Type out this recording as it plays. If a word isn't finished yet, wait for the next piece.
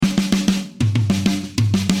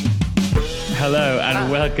Hello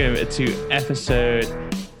and welcome to episode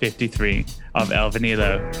 53 of El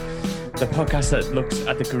Vinilo, the podcast that looks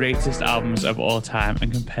at the greatest albums of all time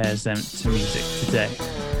and compares them to music today.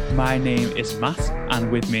 My name is Matt,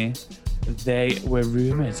 and with me, they were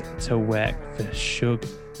rumoured to work for Suge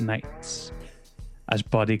Knight as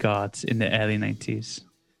bodyguards in the early 90s,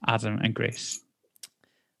 Adam and Grace.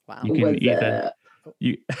 Wow. You can either...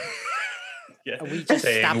 Are we just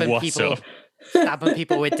stabbing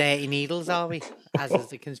people with dirty needles, are we? As is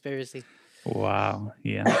the conspiracy. Wow,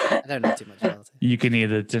 yeah. I don't know too much about it. You can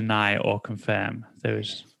either deny or confirm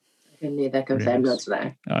those. I can neither confirm nor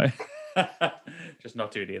deny. Oh. Just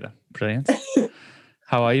not do it either. Brilliant.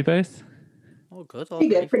 How are you both? Oh, good.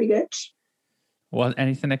 Pretty good. What,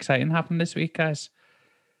 anything exciting happened this week, guys?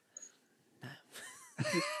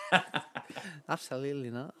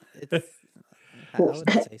 Absolutely not. I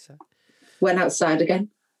wouldn't say so. Went outside again.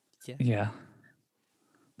 Yeah.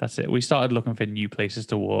 That's it. We started looking for new places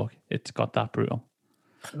to walk. It's got that brutal.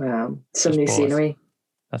 Wow. Some Just new bored. scenery.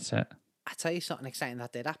 That's it. I tell you something exciting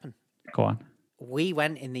that did happen. Go on. We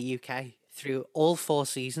went in the UK through all 4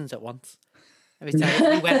 seasons at once. Let me tell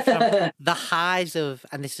you, we went from the highs of,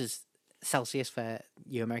 and this is Celsius for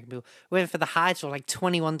you American people, we went for the highs of like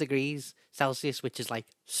 21 degrees Celsius, which is like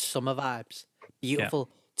summer vibes. Beautiful.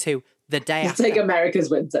 Yeah. To the day it's after. like America's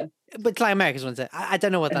winter. But it's like America's winter. I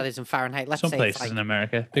don't know what that is in Fahrenheit. Let's Some say places it's like, in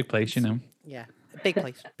America. Big place, you know. Yeah. Big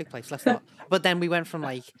place. Let's not. But then we went from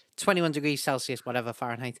like 21 degrees Celsius, whatever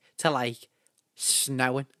Fahrenheit, to like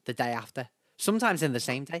snowing the day after. Sometimes in the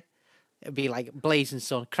same day. It'd be like blazing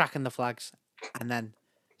sun, cracking the flags, and then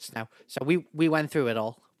snow. So we went through it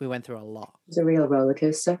all. We went through a lot. It was a real roller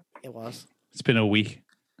coaster. It was. It's been a week.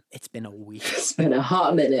 It's been a week. It's been a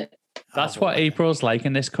hot minute. That's what April's like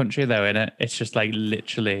in this country, though, isn't it? It's just like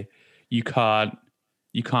literally, you can't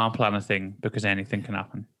plan a thing because anything can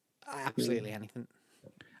happen. Absolutely anything.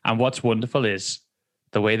 And what's wonderful is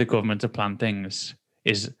the way the government have planned things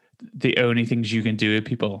is the only things you can do with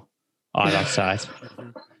people are outside.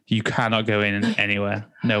 You cannot go in anywhere.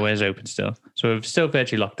 Nowhere's open still. So we're still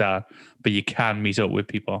virtually locked down, but you can meet up with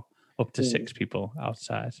people, up to 6 people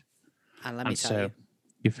outside. And let me tell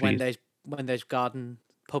you, when those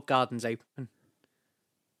pub gardens open,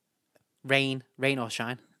 rain or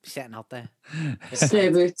shine, be sitting out there. Snow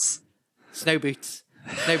boots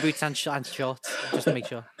and shorts, just to make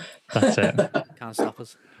sure. That's it. Can't stop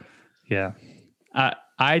us. Yeah.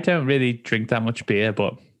 I don't really drink that much beer,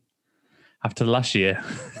 but after last year,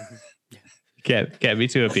 get me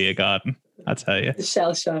to a beer garden, I tell you. The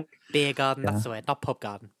shell shock. Beer garden, that's the word. Not pub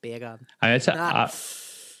garden, beer garden.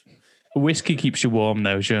 Whiskey keeps you warm,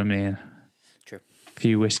 though, do you know what I mean? True. A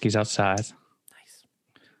few whiskeys outside. Nice.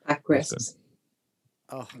 Pack crisps.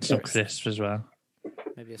 Oh, some crisps as well.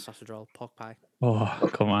 Maybe a sausage roll, pork pie. Oh,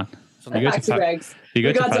 come on. You go to Greg's. You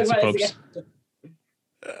go to fancy pubs.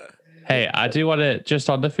 Hey, I do want to, just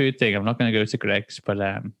on the food thing, I'm not going to go to Greg's, but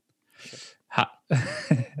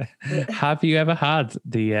have you ever had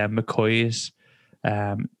the McCoy's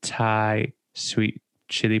Thai sweet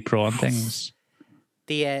chili prawn things?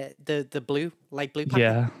 The blue, light blue packet?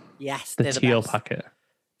 Yeah. Yes, the they're teal the best. packet.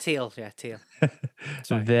 Teal.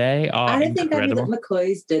 They are I don't think I knew incredible. that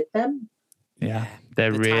McCoy's did them. Yeah,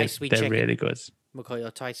 they're really good. McCoy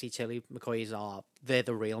or Thai sweet chili, they're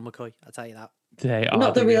the real McCoy, I'll tell you that. They are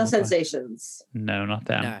not the real sensations. No, not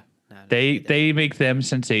them. No. They make them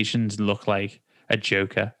sensations look like a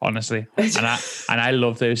joker, honestly. And I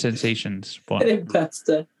love those sensations, but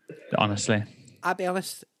Investor. honestly, I'll be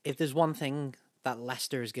honest, if there's one thing that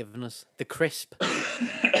Leicester has given us, the crisp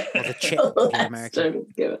or the chip of the American.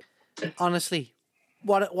 Honestly,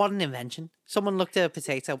 what an invention. Someone looked at a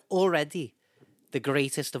potato, already the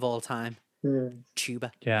greatest of all time,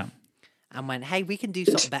 tuber. Yeah. And went, hey, we can do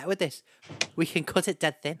something better with this. We can cut it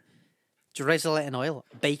dead thin, drizzle it in oil,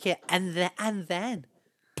 bake it, and then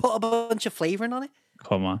put a bunch of flavouring on it.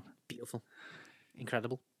 Come on. Beautiful.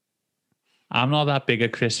 Incredible. I'm not that big a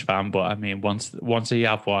crisp fan, but I mean, once you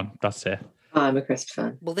have one, that's it. I'm a crisp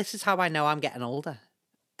fan. Well, this is how I know I'm getting older.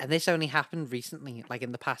 And this only happened recently, like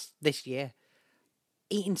in the past, this year.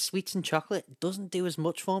 Eating sweets and chocolate doesn't do as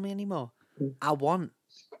much for me anymore. I want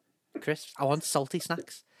crisps. I want salty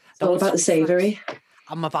snacks. It's all about the savoury.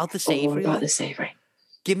 I'm about the savoury. All about the savoury.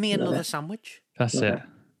 Give me another sandwich. That's it.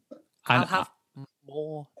 I'll have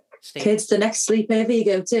more steak. Kids, the next sleepover you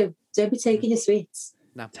go to, don't be taking your sweets.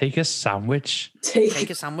 No. Take a sandwich. Take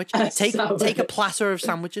a sandwich. Take a platter of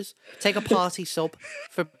sandwiches. Take a party sub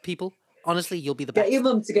for people. Honestly, you'll be the best. Get your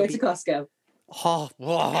mum to go to Costco. Oh,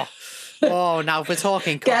 now if we're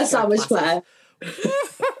talking Costco. Get a sandwich platter.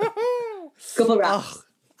 Couple wraps. Oh,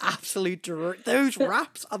 absolute. Those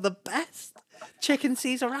wraps are the best. Chicken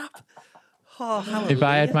Caesar wrap. Oh, If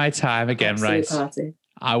I had hallelujah. my time again, Absolute right, party.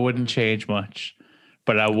 I wouldn't change much,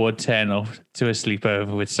 but I would turn up to a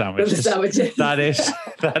sleepover with sandwiches. With the sandwiches.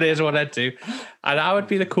 that is what I'd do, and I would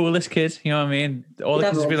be the coolest kid. You know what I mean? All the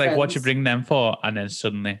You'd kids have would be all like, "What you friends. bring them for?" And then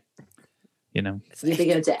suddenly, you know, You'd be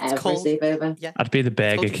going to It's every called- sleepover. Yeah. I'd be the It's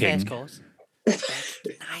Burger called your King. first course.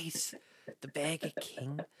 Nice. The Burger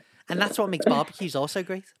King. And that's what makes barbecues also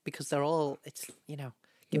great because they're all, it's,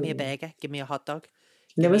 give me a burger, give me a hot dog.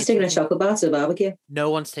 No give me one's taking a chicken. chocolate bar to a barbecue. No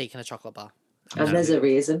one's taking a chocolate bar. And there's a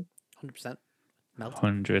reason. 100%. Melt.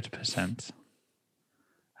 100%.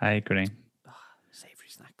 I agree. Savoury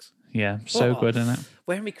snacks. Yeah, so good, isn't it?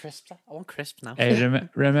 Where are my crisps? I want crisps now. Hey,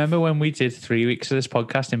 remember when we did 3 weeks of this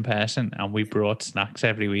podcast in person and we brought snacks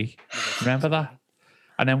every week? Remember that?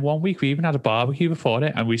 And then 1 week we even had a barbecue before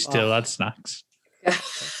it and we still had snacks.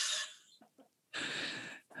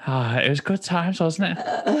 It was good times, wasn't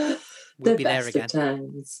it? We'll The be there best again. of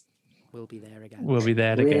times. We'll be there again. We'll be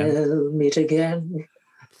there again. We'll meet again.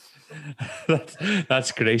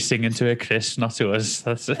 That's Grace singing to her Chris, not to us.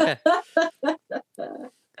 That's it.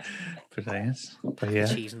 Brilliant. But yeah,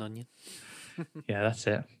 Cheese and onion. yeah, that's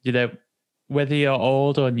it. You know, whether you're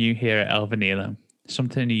old or new here at El Vanilo,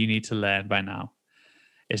 something you need to learn by now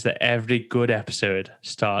is that every good episode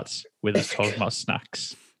starts with us talking about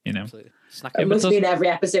snacks. You know, Absolutely. Snack. It must mean every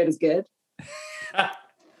episode is good. I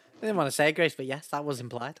didn't want to say Grace, but yes, that was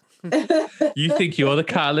implied. you think you're the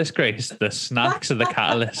catalyst, Grace? The snacks are the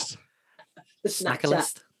catalyst. The snack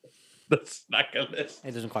Snackalist. The snackalist.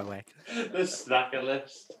 It doesn't quite work. The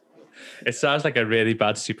snackalist. It sounds like a really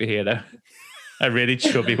bad superhero. A really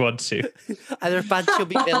chubby one too. Either a bad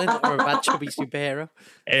chubby villain or a bad chubby superhero.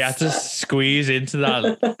 He had to squeeze into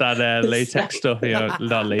that latex stuff. You know,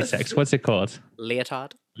 not latex. What's it called?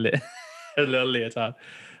 Leotard. A little leotard.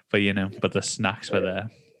 But the snacks were there.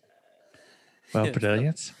 Well,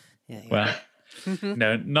 brilliant. Yeah. Well,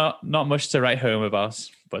 no, not much to write home about,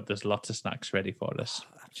 but there's lots of snacks ready for us,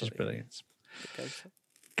 which is brilliant.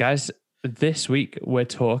 Guys, this week we're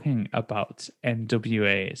talking about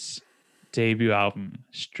N.W.A's debut album,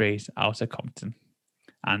 Straight Outta Compton.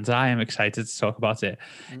 And I am excited to talk about it,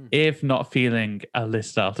 if not feeling a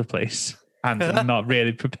little out of place and not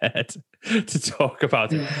really prepared to talk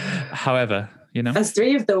about it. However, As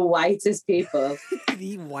three of the whitest people.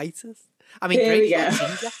 The whitest. I mean, Here we Grace, go.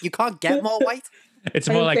 ginger. You can't get more white. it's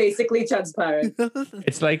I'm more like basically transparent.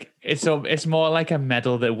 it's like it's more like a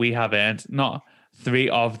medal that we have earned, not three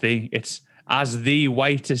of the. It's as the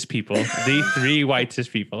whitest people, the three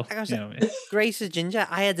whitest people. Grace is ginger.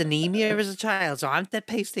 I had anemia as a child, so I'm dead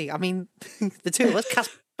pasty. I mean, the two of us,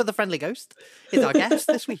 Casper the Friendly Ghost, is our guest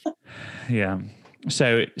this week. Yeah.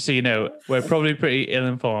 So we're probably pretty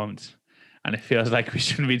ill-informed, and it feels like we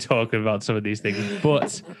shouldn't be talking about some of these things.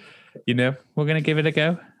 But we're going to give it a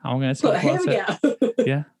go. I'm going to talk But here about we it. go.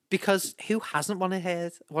 Yeah. Because who hasn't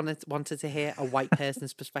wanted to hear a white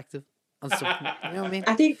person's perspective on something? You know what I mean?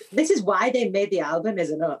 I think this is why they made the album,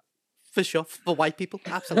 isn't it? For sure, for white people,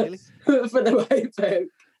 absolutely. For the white folk.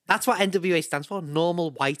 That's what N.W.A stands for: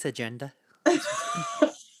 normal white agenda,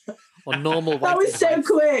 or normal white. That was so advice.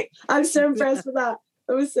 quick. I'm so impressed with that.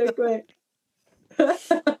 That was so quick.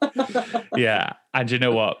 Yeah. And you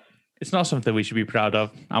know what? It's not something we should be proud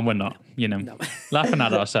of, and we're not, No. laughing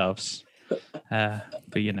at ourselves.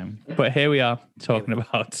 But here we are talking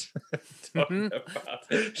about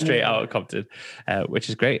Straight Outta Compton, which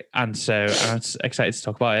is great. And so I'm excited to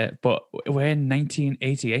talk about it. But we're in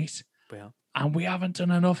 1988, and we haven't done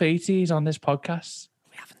enough 80s on this podcast.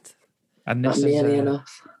 We haven't. And Not this nearly is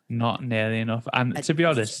enough. not nearly enough. And to be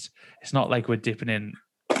honest, it's not like we're dipping in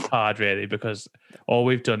hard, really, because all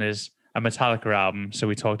we've done is a Metallica album. So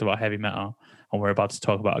we talked about heavy metal, and we're about to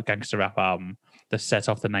talk about a gangster rap album that set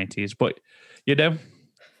off the 90s. But,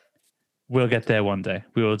 we'll get there one day.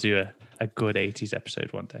 We will do a good 80s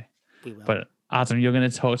episode one day. We will. But Adam, you're going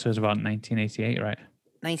to talk to us about 1988, right?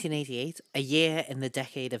 1988, a year in the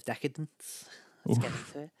decade of decadence. Let's get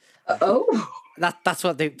into it. Oh. That's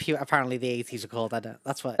what apparently the 80s are called. I don't.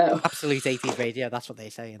 That's what Absolute 80s Radio. That's what they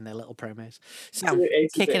say in their little promos. So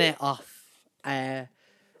kicking it off,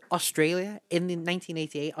 Australia in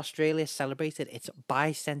 1988. Australia celebrated its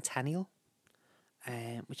bicentennial,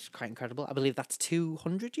 which is quite incredible. I believe that's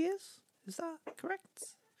 200 years. Is that correct?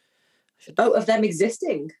 Of them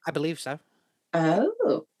existing? I believe so.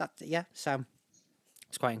 Oh. So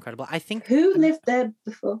it's quite incredible. I think Who lived there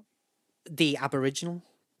before? the Aborigine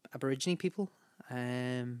people.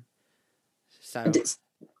 So it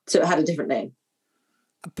had a different name.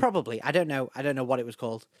 probably I don't know what it was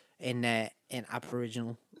called in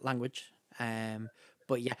Aboriginal language.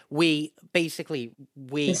 But yeah, we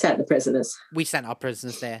sent the prisoners. we sent our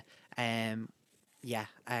prisoners there. And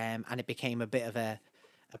it became a bit of a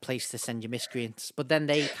place to send your miscreants. But then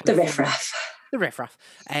they The riffraff. the riffraff.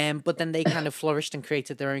 But then they kind of flourished and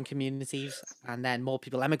created their own communities, and then more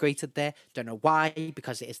people emigrated there. Don't know why,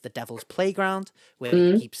 because it is the devil's playground where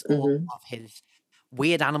he keeps all of his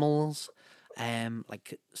weird animals,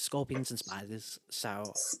 like scorpions and spiders. So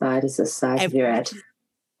Spiders the size of your head.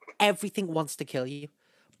 everything wants to kill you,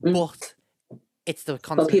 but it's the But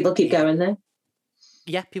continent. people keep going there.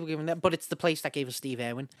 Yeah, people giving that, but it's the place that gave us Steve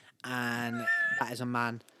Irwin, and that is a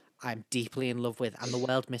man I'm deeply in love with, and the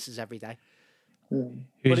world misses every day.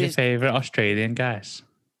 Who's your favourite Australian guys?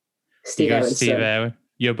 Steve Irwin's Steve son. Irwin.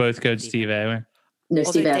 You're both going to Steve Irwin. No,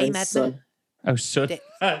 Also, Steve Dame Irwin's Edna. son. Oh, son.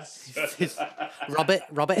 Robert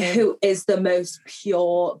Irwin. Who is the most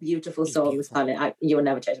pure, beautiful soul on this planet. You will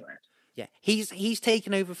never change my mind. Yeah, he's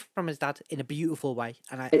taken over from his dad in a beautiful way,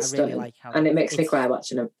 and I It's really stunning. like how. And it makes me cry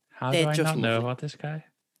watching him. How do They're I just not know lovely. about this guy?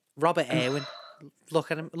 Robert Irwin, look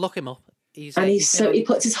him up. He's He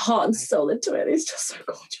puts his heart and soul into it. He's just so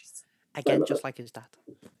gorgeous. again just like his dad.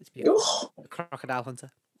 It's beautiful. Oh, A crocodile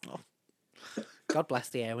hunter. Oh. God bless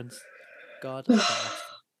the Irwins. God bless.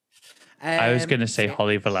 I was going to say so-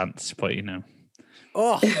 Holly Valance, but you know.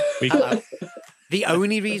 Oh, We- hello. The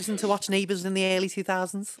only reason to watch Neighbours in the early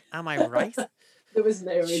 2000s. Am I right? there was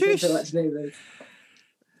no reason Shush. to watch Neighbours.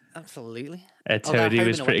 Absolutely. Toadie Home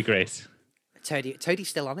was and pretty Away. great. Toadie's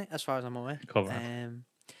still on it, as far as I'm aware. Come on.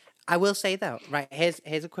 I will say though, right? Here's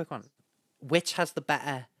a quick one. Which has the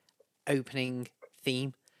better opening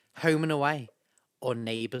theme, Home and Away or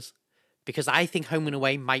Neighbours? Because I think Home and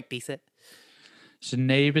Away might beat it. So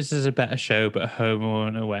Neighbours is a better show, but Home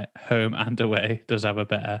and Away does have a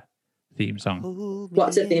better theme song. Hold me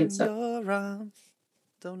What's the theme in song? your arms,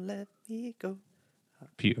 don't let me go.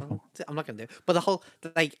 Beautiful. I'm not gonna do it. But the whole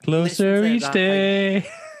like Closer listen to each that, day.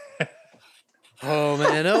 like, Home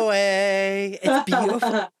and Away. It's beautiful.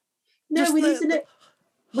 No, Just we the- listen it.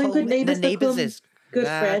 When Home- good neighbours the neighbours become is good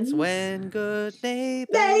that's friends. when good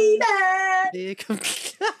neighbours Neighbours! become.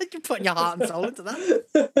 You're putting your heart and soul into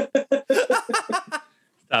that.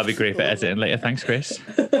 That'll be great for editing later. Thanks, Chris.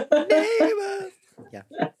 Neighbours. Yeah.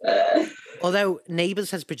 Although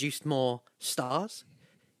Neighbours has produced more stars,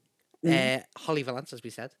 Holly Valance, as we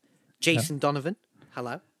said, Jason Donovan,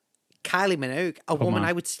 hello, Kylie Minogue, a woman on.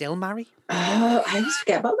 I would still marry. Oh, I always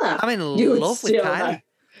forget about that. I'm in You would love with still Kylie. marry.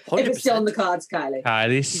 If it's still on the 100%. cards, Kylie.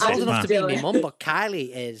 Kylie's She's sick, old enough man. to be Still- my mum, but Kylie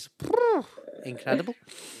is incredible.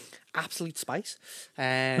 Absolute spice.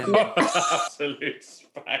 Absolute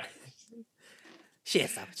spice. She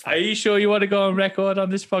is, though. It's Are fine. you sure you want to go on record on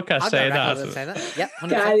this podcast I'll go saying on record that? and say that. Yep,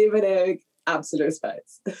 100%. Kylie Minogue, absolute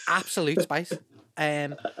spice. Absolute spice.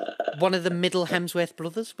 One of the middle Hemsworth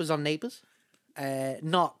brothers was on Neighbours.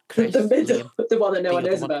 Not Chris. the middle, Liam. the one that no one The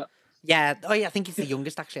other knows one. about. Yeah. Oh, yeah. I think he's the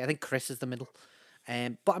youngest. Actually, I think Chris is the middle.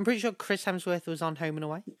 But I'm pretty sure Chris Hemsworth was on Home and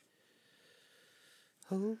Away.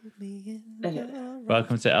 Hold me in your arms.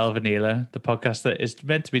 Welcome to El Vanilla, the podcast that is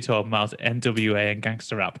meant to be talking about N.W.A. and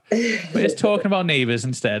gangster rap, but it's talking about Neighbours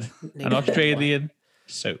instead, an Neighbours. Australian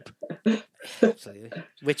soap. Absolutely.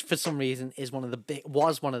 Which, for some reason, was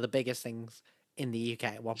one of the biggest things in the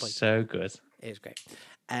UK at one point. So good. It was great.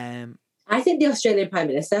 I think the Australian Prime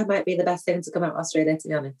Minister might be the best thing to come out of Australia, to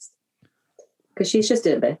be honest. Because she's just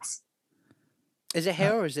doing bits. Is it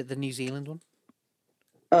her or is it the New Zealand one?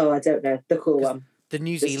 Oh, I don't know. The cool one. The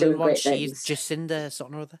New Just Zealand doing one, great she's things. Jacinda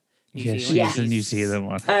something or other. New Yeah, Zealand. she's the New Zealand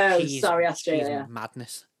one. Oh, She's- sorry, She's Australia.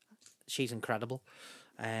 madness. She's incredible.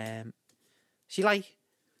 She like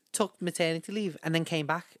took maternity leave and then came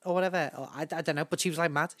back or whatever. Or I don't know, but she was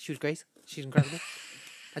like mad. She was great. She's incredible.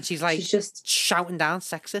 And she's like She's just shouting down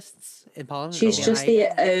sexists in Parliament. she's Being just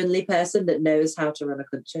like, the only person that knows how to run a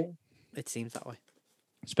country. It seems that way.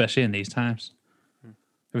 Especially in these times.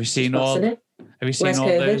 Have you She's seen all? bossing it. Have you seen Where's all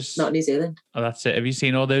COVID? those? Not New Zealand. Oh, that's it. Have you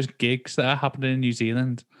seen all those gigs that are happening in New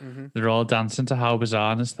Zealand? They're all dancing to How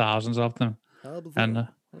Bizarre, and there's thousands of them. And Because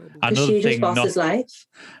another she just thing, bosses life.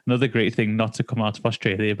 another great thing not to come out of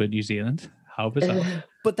Australia, but New Zealand. How bizarre!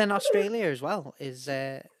 But then Australia as well is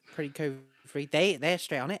pretty COVID free. They're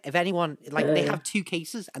straight on it. If anyone they have 2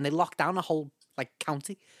 cases and they lock down a whole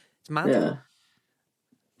county. It's mad. Yeah.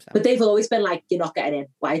 So, But they've always been like, you're not getting in.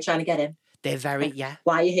 Why are you trying to get in? they're very Like,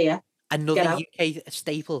 Why are you here? Another out. UK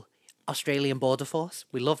staple, Australian Border Force.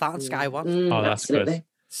 We love that on Sky One. Oh, that's good. absolutely.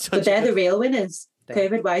 Such But a they're the good- real winners. They-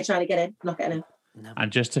 COVID, why are you trying to get in? Not getting in. No.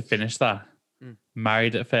 And just to finish that,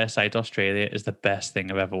 Married at First Sight Australia is the best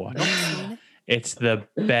thing I've ever watched. It's the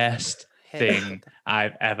best thing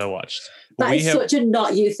I've ever watched. That We is have- such a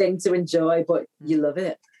not you thing to enjoy, but you love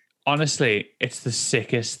it. Honestly, it's the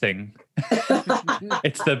sickest thing.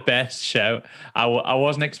 It's the best show. I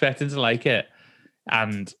wasn't expecting to like it.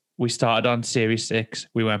 And we started on series 6.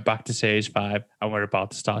 We went back to series 5, and we're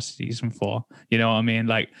about to start season 4. You know what I mean?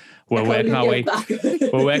 Like we're working our way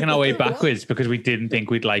backwards because we didn't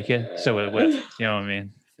think we'd like it. So we're you know what I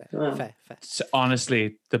mean? Fair. It's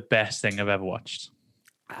honestly the best thing I've ever watched.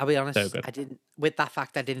 I'll be honest, So good. I didn't. With that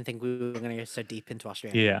fact, I didn't think we were going to go so deep into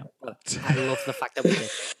Australia. Yeah. But I love the fact that we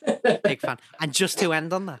did. Big fan. And just to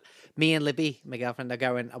end on that, me and Libby, my girlfriend, are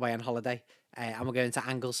going away on holiday, and we're going to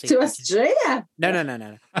Anglesey. To Australia?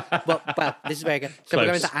 No. Well, this is very good. So we're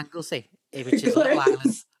going to Anglesey, which is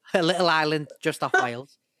a little island just off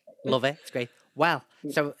Wales. Love it. It's great. Well,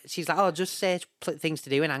 so she's like, "Oh, just search things to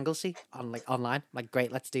do in Anglesey online." I'm like, great,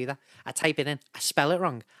 let's do that. I type it in, I spell it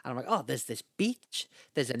wrong, and I'm like, "Oh, there's this beach,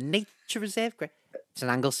 there's a nature reserve." Great, it's an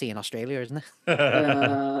Anglesey in Australia, isn't it?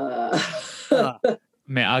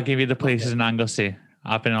 Mate, I'll give you the places in Anglesey.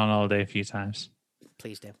 I've been on holiday a few times.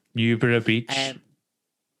 Please do. Newborough Beach.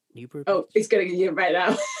 Newborough. Oh, he's going to get you right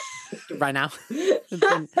now. Right now.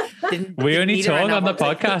 We only talk on the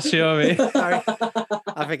podcast, you know what I mean? Sorry,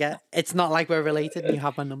 I forget. It's not like we're related and you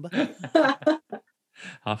have my number.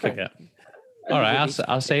 I'll forget. All right,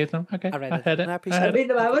 I'll save them. Okay, I heard it. I appreciate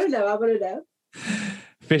it. I want to know.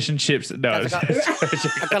 Fish and chips. No, I've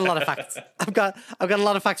got a lot of facts. I've got a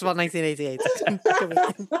lot of facts about 1988.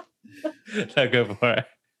 No, go for it.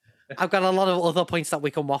 I've got a lot of other points that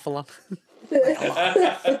we can waffle on.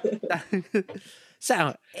 So,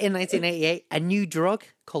 in 1988, a new drug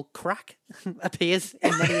called crack appears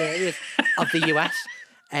in many areas of the US,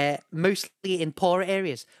 mostly in poorer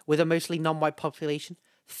areas with a mostly non-white population.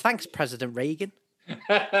 Thanks, President Reagan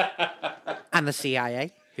and the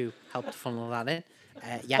CIA, who helped funnel that in.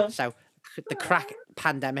 So the crack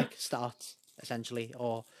pandemic starts, essentially,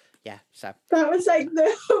 so. That was like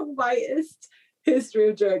the whitest history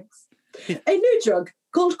of drugs. A new drug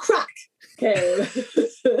called crack came.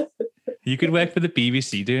 You could work for the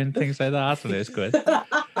BBC doing things like that, and it's good.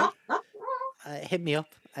 Hit me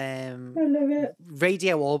up. I love it.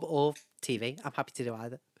 Radio or TV. I'm happy to do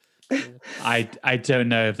either. I don't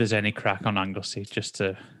know if there's any crack on Anglesey, just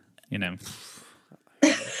to,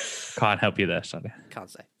 can't help you there, sorry.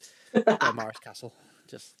 Can't say. Morris Castle.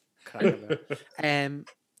 Just crack.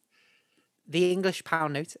 The English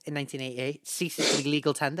pound note in 1988 ceases to be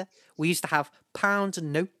legal tender. We used to have pound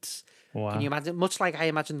notes. Wow. Can you imagine? Much like I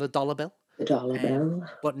imagine the dollar bill. The dollar bill.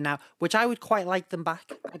 But now, which I would quite like them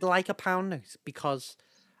back. I'd like a pound note because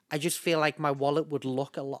I just feel like my wallet would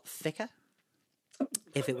look a lot thicker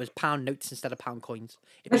if it was pound notes instead of pound coins.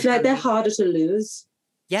 I feel like they're harder to lose.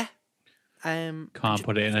 Yeah. Can't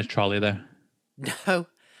put it in a trolley though. No.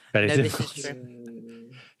 Very This difficult. is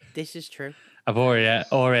true. This is true. I've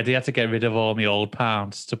already had to get rid of all my old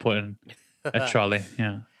pounds to put in a trolley.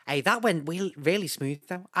 Yeah. Hey, that went really smooth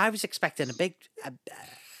though. I was expecting a big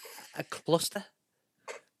a cluster.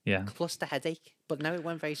 Yeah. Cluster headache, but no, it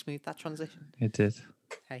went very smooth, that transition. It did.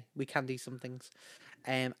 Hey, we can do some things.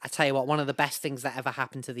 I tell you what, one of the best things that ever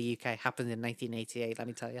happened to the UK happened in 1988, let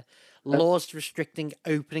me tell you. Laws restricting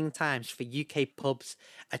opening times for UK pubs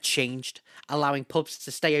are changed, allowing pubs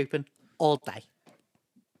to stay open all day.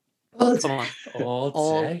 Come on.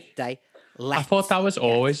 All day. I thought that was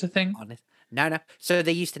always a thing. Honest. No. So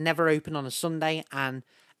they used to never open on a Sunday, and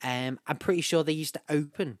I'm pretty sure they used to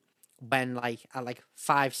open when at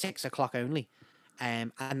 5, 6 o'clock only.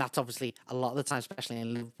 And that's obviously a lot of the time, especially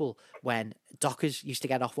in Liverpool, when dockers used to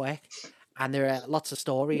get off work. And there are lots of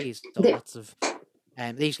stories, they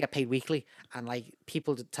used to get paid weekly, and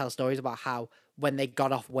people tell stories about how when they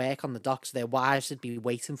got off work on the docks, their wives would be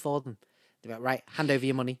waiting for them. They'd be like, right, hand over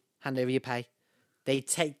your money, hand over your pay. They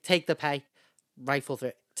take the pay, rifle through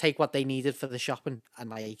it, take what they needed for the shopping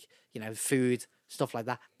and food, stuff like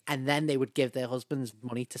that. And then they would give their husbands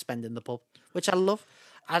money to spend in the pub, which I love,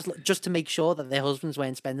 just to make sure that their husbands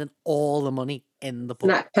weren't spending all the money in the pub.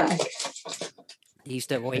 Snack pack. They used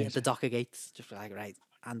to wait at the docker gates, just like, right,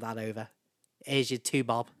 hand that over. Here's your 2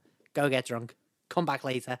 bob. Go get drunk. Come back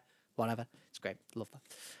later. Whatever. It's great. Love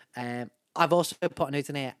that. I've also put a note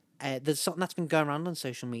in here. There's something that's been going around on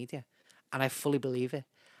social media, and I fully believe it.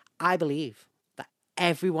 I believe that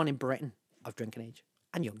everyone in Britain of drinking age,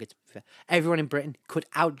 and younger to be fair, everyone in Britain could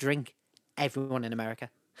outdrink everyone in America.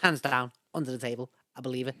 Hands down, under the table. I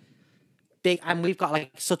believe it. Big, and we've got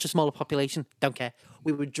such a smaller population. Don't care.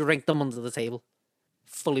 We would drink them under the table.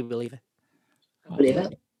 Fully believe it. I believe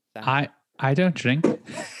it. I don't drink.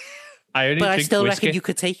 I only drink I still whiskey. reckon you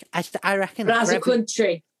could take. I reckon. But as a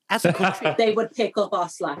country, country, they would pick up our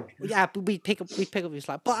slack. Yeah, but we'd pick up your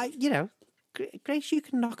slack. But Grace, you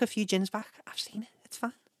can knock a few gins back. I've seen it. It's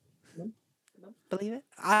fine. Believe it?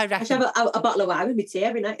 I I should reckon. have a bottle of wine with me tea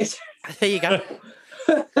every night. There you go.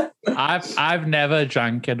 I've never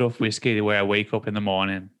drank enough whiskey where I wake up in the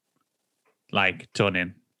morning, like done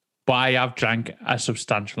in. But I have drank a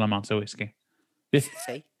substantial amount of whiskey.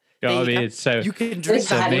 See? You know what I mean? So you can drink This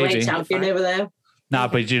that. heavyweight maybe. champion over there. Nah,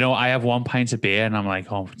 but you know, I have 1 pint of beer and I'm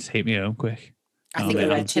like, oh, take me home quick. I Oh, think man.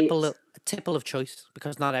 you're a Red tipple of choice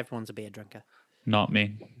because not everyone's a beer drinker. Not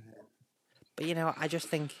me. But you know, I just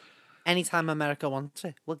think anytime America wants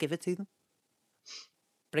it, we'll give it to them.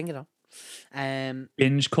 Bring it on.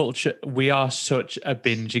 Binge culture. We are such a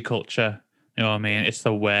bingey culture. You know what I mean? It's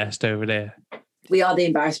the worst over there. We are the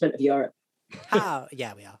embarrassment of Europe.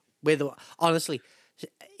 Yeah, we are. Honestly,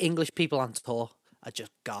 English people on tour are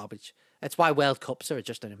just garbage. That's why World Cups are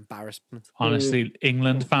just an embarrassment. Honestly,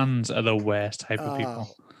 England fans are the worst type of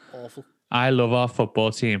people. Awful. I love our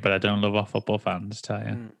football team, but I don't love our football fans, tell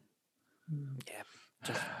you. Yeah,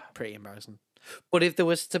 just pretty embarrassing. But if there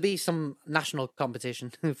was to be some national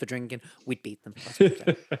competition for drinking, we'd beat them. That's what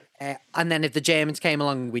I'm saying. And then if the Germans came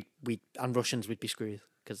along, and Russians, we'd be screwed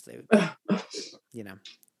because they,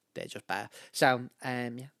 they're just bad. So,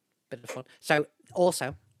 bit of fun. So,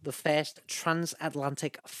 also, the first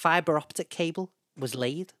transatlantic fiber optic cable was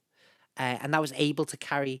laid, and that was able to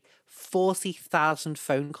carry 40,000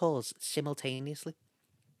 phone calls simultaneously,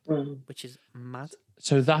 which is mad.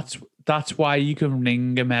 So that's why you can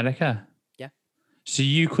ring America. Yeah. So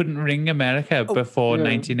you couldn't ring America before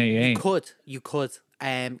 1988. You could,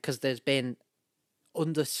 because there's been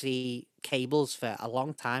undersea cables for a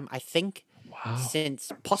long time. I think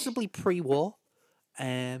since possibly pre-war.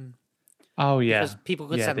 Oh yeah, because people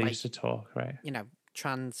could send they used to talk, right?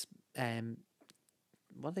 Trans.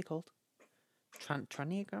 What are they called?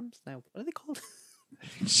 Transiograms? No, what are they called?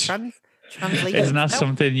 Translation. Isn't that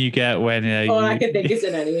something you get when? All I can think is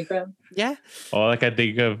an enneagram. Yeah. All I can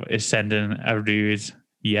think of is sending a rude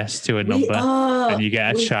yes to a number, and you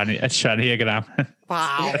get a traniogram.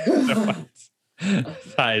 Wow.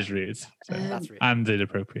 That is rude. That's rude. And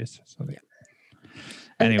inappropriate. Sorry. Yeah.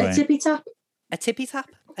 Anyway, A tippy tap. A tippy tap.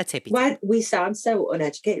 A tippy tap. Why we sound so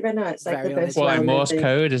uneducated right now? It's like Very the most well, like well-known Morse thing.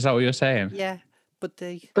 code. Is that what you're saying? Yeah, but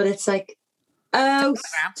it's like, stop.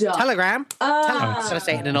 Telegram. Ah. Should I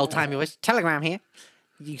say it in an old timey voice? Telegram here.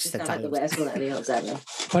 You It's said not like the telegram. worst millennials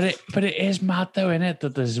ever. But it is mad though, isn't it?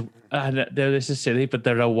 That there's this is silly, but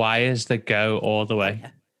there are wires that go all the way.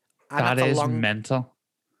 And That that's a is long- mental.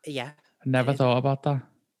 Yeah, I never is. thought about that.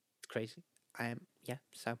 it's crazy. Yeah.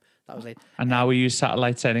 So that was it. And now we use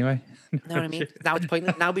satellites anyway. You know what I mean? Now it's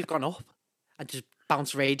pointless. Now we've gone up and just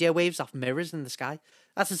bounce radio waves off mirrors in the sky.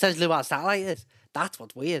 That's essentially what a satellite is. That's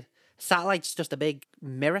what's weird. Satellite's just a big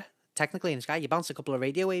mirror, technically, in the sky. You bounce a couple of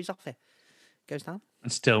radio waves off it. Goes down.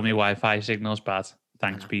 And still, my Wi-Fi signal's bad.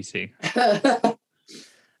 Thanks, BT.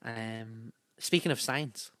 Speaking of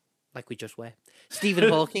science, like we just were, Stephen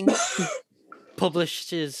Hawking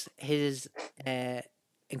publishes his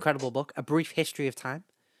incredible book, A Brief History of Time,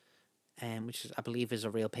 which I believe is a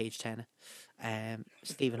real page turner.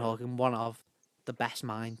 Stephen Hawking, one of the best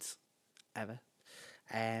minds ever.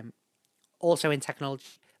 Also in technology,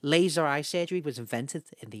 laser eye surgery was invented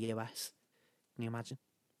in the US. Can you imagine?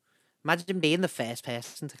 Imagine being the first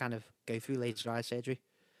person to kind of go through laser eye surgery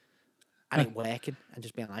and it working and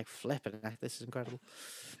just being like, flipping, this is incredible.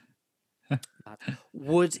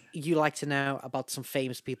 Would you like to know about some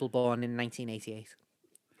famous people born in 1988?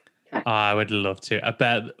 Oh, I would love to. I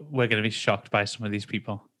bet we're going to be shocked by some of these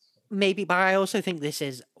people. Maybe, but I also think this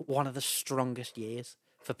is one of the strongest years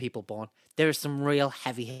for people born. There are some real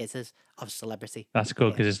heavy hitters of celebrity. That's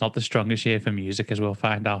good because it's not the strongest year for music, as we'll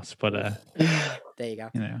find out. But there you go.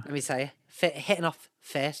 You know. Let me tell you, hitting off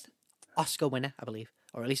first, Oscar winner, I believe,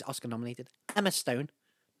 or at least Oscar nominated, Emma Stone.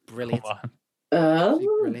 Brilliant. Come on. Oh.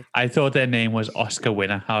 Brilliant. I thought their name was Oscar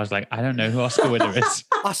Winner. I was like, I don't know who Oscar Winner is.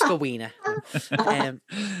 Oscar Wiener. Yeah,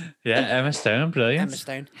 Emma Stone, brilliant. Emma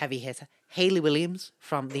Stone, heavy hitter. Hayley Williams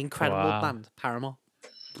from the incredible Wow. band Paramore.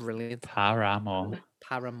 Brilliant. Paramore.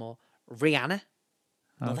 Rihanna.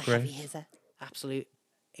 Oh, Another great. heavy hitter. Absolute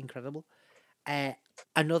incredible.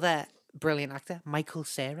 Another brilliant actor, Michael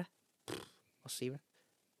Cera. Or Cera.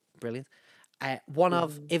 Brilliant. One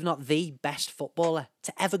of, if not the best footballer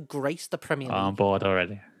to ever grace the Premier League. Oh, I'm bored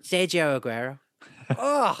already. Sergio Aguero.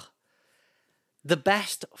 Oh, the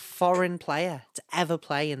best foreign player to ever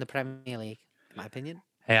play in the Premier League, in my opinion.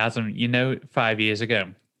 Hey, Adam, 5 years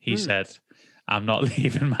ago, he said, I'm not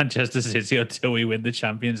leaving Manchester City until we win the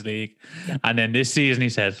Champions League. Yeah. And then this season he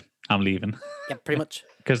said, I'm leaving. Yeah, pretty much.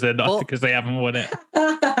 Because they haven't won it.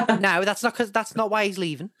 No, that's not why he's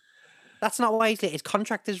leaving. That's not why he's leaving. His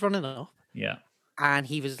contract is running up. Yeah. and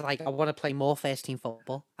he was like, "I want to play more first team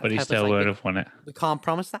football." And But he Pep was still like, would have won it. We can't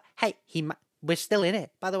promise that. Hey, we're still in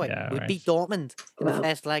it. By the way, Yeah, we right. beat Dortmund in the Wow.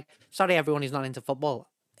 first leg. Sorry, everyone who's not into football,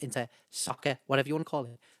 into soccer, whatever you want to call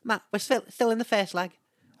it. Matt, we're still in the first leg.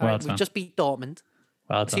 All Well right, we done. just beat Dortmund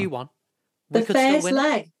Well done. 2-1. The We could still first win it.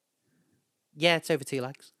 leg. Yeah, it's over 2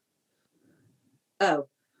 legs. Oh.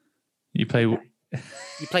 You play. Okay.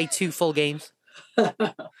 You played 2 full games. There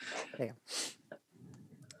you go.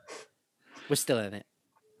 We're still in it.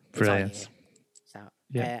 It's all Brilliant. here. So,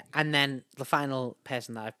 Yeah. and then the final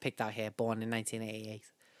person that I've picked out here, born in 1988,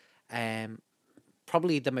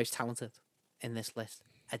 probably the most talented in this list,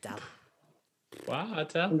 Adele. Wow,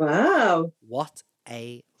 Adele. Wow. What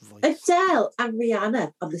a voice. Adele and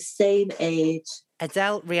Rihanna are the same age.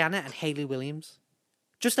 Adele, Rihanna, and Hayley Williams.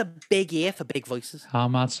 Just a big year for big voices. How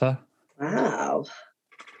mad's that? Wow.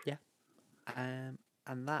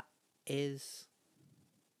 And that is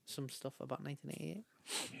some stuff about 1988.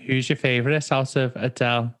 Who's your favourite out of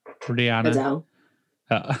Adele, Rihanna? Adele.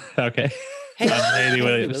 Oh, okay. Hey, And Hayley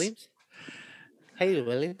Williams. Hayley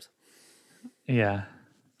Williams. Yeah.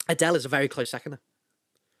 Adele is a very close second.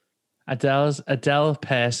 Adele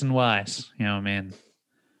person-wise, you know what I mean?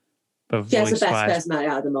 But She has the best voice-wise, personality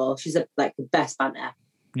out of them all. She's like the best banter.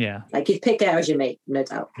 yeah, Like you'd pick her as your mate, no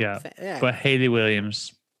doubt. yeah. Yeah. But Hayley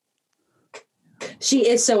Williams, She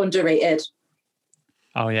is so underrated.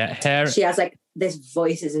 oh yeah, her She has like this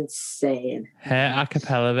voice is insane. a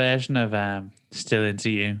cappella version of "Still Into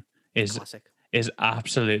You" Classic. is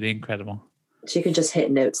absolutely incredible. She can just hit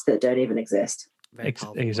notes that don't even exist. Very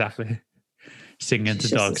powerful. Exactly, singing to She's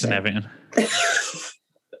just dogs and insane. everything.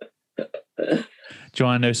 Do you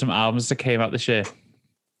want to know some albums that came out this year?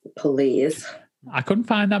 Please. I couldn't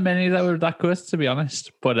find that many that were that good, to be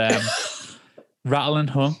honest. But Rattle and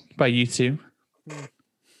Hum by U2,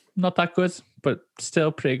 not that good, but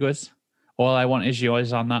still pretty good. All I Want Is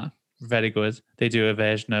Yours on that, very good. They do a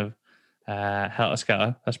version of Helter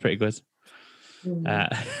Skelter, that's pretty good.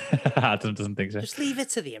 Adam doesn't think so. Just leave it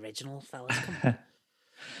to the original, fellas. Come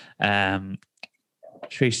on.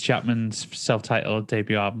 Tracy Chapman's self-titled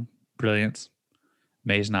debut album, brilliant,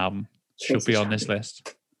 amazing album. Should Tracy be on this Chapman.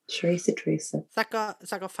 list. Tracy. Has that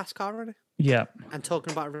got Fast Car on it? Yeah, And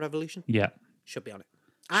Talking About a Revolution? yeah. Should be on it.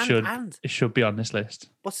 And It should be on this list.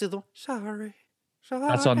 what's the other one? Sorry.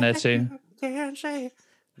 That's on there too. Can't say.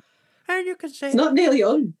 And you can say, It's not Neil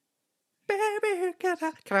Young. baby, can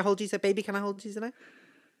I hold you tonight? Baby, can I hold you tonight?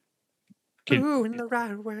 Can- Ooh, in the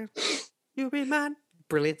right way. You be mine.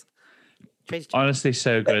 Brilliant. Tracy Chapman. Honestly,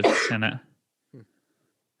 so good, isn't it?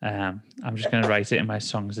 I'm just going to write it in my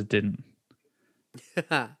songs that didn't,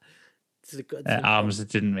 This is a good albums that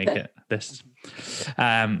didn't make it list.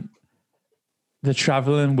 The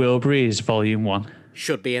Travelling Wilburys, Volume 1.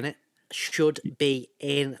 should be in it. Should be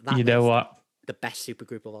in that. You know list. what? The best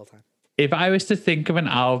supergroup of all time. If I was to think of an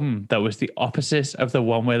album that was the opposite of the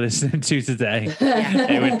one we're listening to today,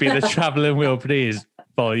 it would be The Travelling Wilburys,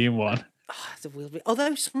 Volume 1. The Wilburys.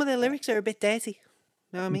 Although some of the lyrics are a bit dirty.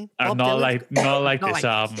 You know what I mean? Bob Not Dylan- like Not this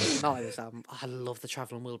album. Not like this album. Oh, I love the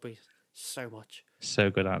Travelling Wilburys so much. So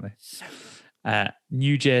good, aren't they? So good.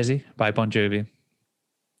 New Jersey by Bon Jovi.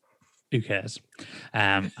 Who cares?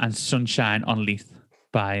 And Sunshine on Leith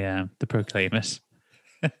by the Proclaimers.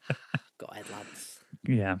 Go ahead, lads.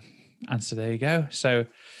 Yeah. And so there you go. So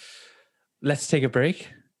let's take a break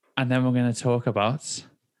and then we're going to talk about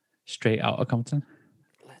Straight Outta Compton.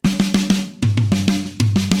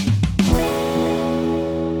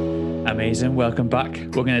 Amazing. Welcome back.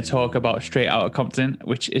 We're going to talk about Straight Outta Compton,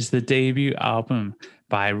 which is the debut album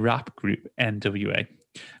by rap group N.W.A,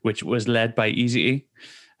 which was led by Eazy-E,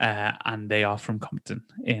 and they are from Compton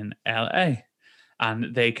in LA.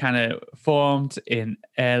 And they kind of formed in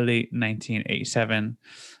early 1987,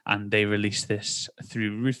 and they released this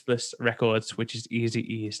through Ruthless Records, which is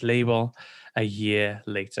Eazy-E's label, a year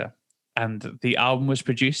later. And the album was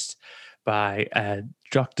produced by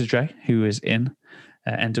Dr. Dre, who was in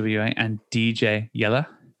N.W.A, and DJ Yella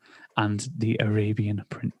and the Arabian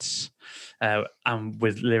Prince, and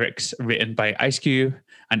with lyrics written by Ice Cube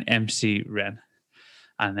and MC Ren.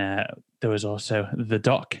 And there was also the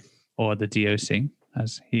Doc, or the DOC,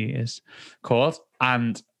 as he is called,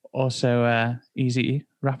 and also Eazy-E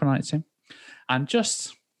rapping on it too. And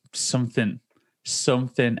just something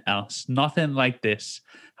else. Nothing like this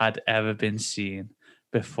had ever been seen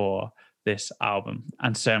before this album.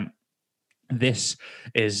 And so this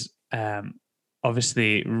is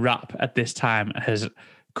obviously rap at this time has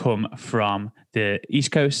come from the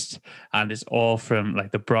East Coast, and it's all from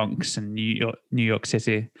like the Bronx and New York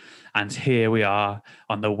City, and here we are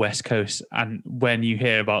on the West Coast. And when you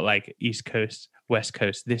hear about like East Coast West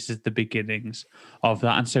Coast. This is the beginnings of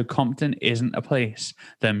that. And so Compton isn't a place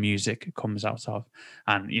that music comes out of.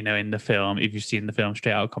 And, in the film, if you've seen the film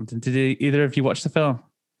Straight Outta Compton, did either of you watch the film?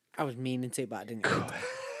 I was meaning to, but I didn't.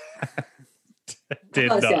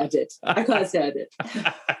 I can't say I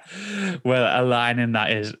did. Well, a line in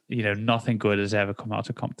that is, nothing good has ever come out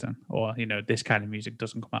of Compton, or, this kind of music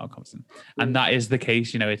doesn't come out of Compton. And that is the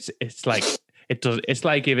case. It's like it's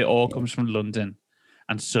like if it all comes from London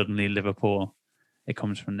and suddenly Liverpool, it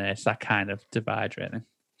comes from there. It's that kind of divide, really,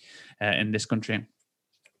 in this country.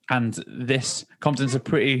 And Compton's a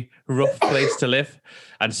pretty rough place to live.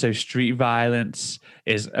 And so street violence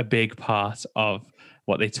is a big part of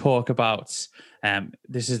what they talk about.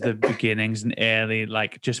 This is the beginnings and early,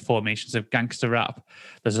 just formations of gangster rap.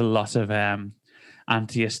 There's a lot of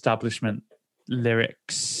anti-establishment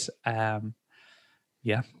lyrics,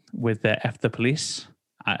 with the F the Police,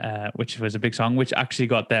 which was a big song, which actually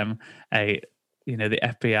got them the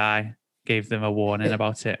FBI gave them a warning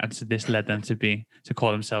about it. And so this led them to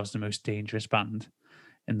call themselves the most dangerous band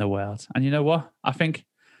in the world. And you know what? I think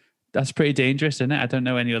that's pretty dangerous, isn't it? I don't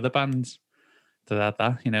know any other bands that.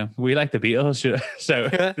 We like the Beatles, so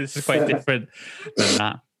this is quite different than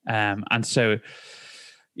that. And so,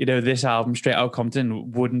 this album, Straight Outta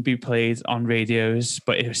Compton, wouldn't be played on radios,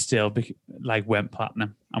 but it was still went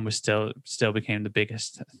platinum and was still became the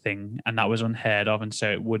biggest thing, and that was unheard of. And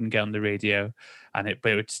so it wouldn't get on the radio, but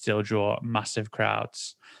it would still draw massive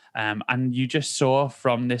crowds. And you just saw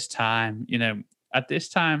from this time, at this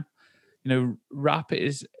time, rap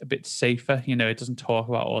is a bit safer. It doesn't talk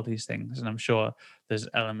about all these things, and I'm sure there's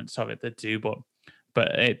elements of it that do, but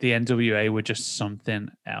the N.W.A were just something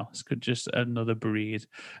else, just another breed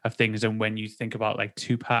of things. And when you think about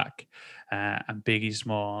Tupac and Biggie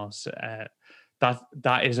Smalls,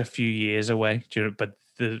 that is a few years away, but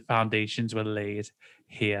the foundations were laid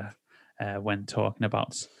here when talking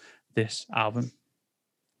about this album.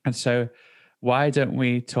 And so why don't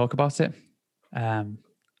we talk about it?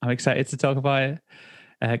 I'm excited to talk about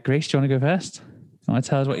it. Grace, do you want to go first? You want to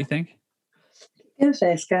tell us what you think? Go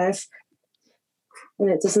first, guys. And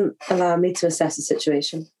it doesn't allow me to assess the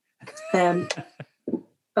situation. But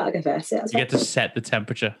I'll go first. Yeah, you get to set the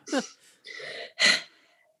temperature.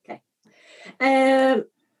 Okay.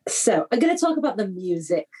 So I'm going to talk about the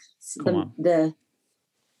music. The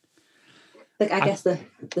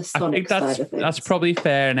sonic side of things. That's probably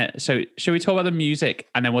fair, innit? So should we talk about the music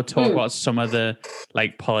and then we'll talk about some of the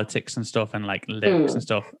politics and stuff and lyrics and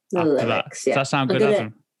stuff after that? Yeah. Does that sound good,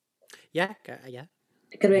 Adam? Yeah.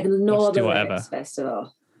 Can we ignore the whatever. lyrics first of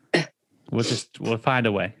all? We'll find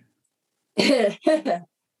a way.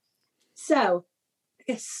 So, I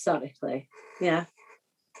guess sonically, yeah.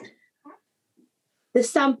 The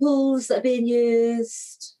samples that are being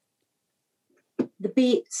used, the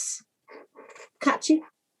beats, catchy,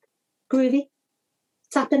 groovy,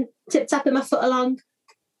 tip-tapping my foot along,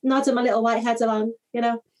 nodding my little white head along,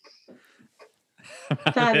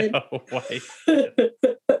 Vibing.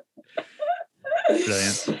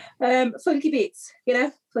 Brilliant. Funky beats,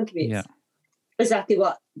 funky beats. Yeah. Exactly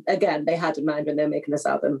what, again, they had in mind when they were making this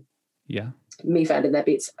album. Yeah. Me finding their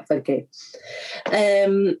beats funky.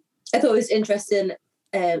 I thought it was interesting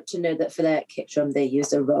to know that for their kick drum, they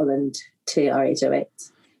used a Roland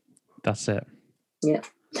TR-808. That's it. Yeah.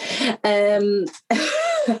 And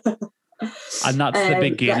that's the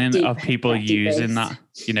beginning of people using bass.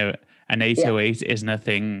 that. An 808 isn't a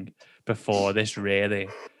thing before this, really.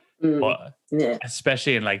 But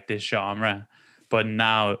especially in this genre. But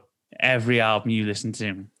now every album you listen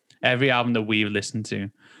to, every album that we've listened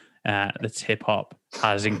to that's hip hop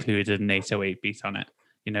has included an 808 beat on it.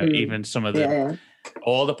 Even some of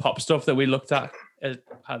all the pop stuff that we looked at,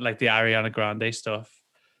 like the Ariana Grande stuff,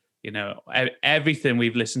 everything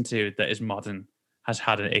we've listened to that is modern has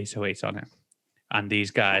had an 808 on it. And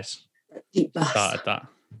these guys started that.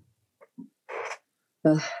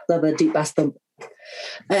 Love a deep bass thump.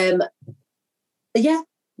 The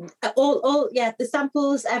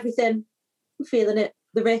samples, everything, I'm feeling it.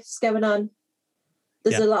 The riffs going on.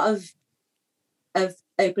 There's a lot of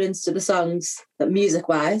openings to the songs that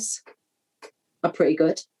music-wise are pretty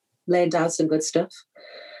good. Laying down some good stuff.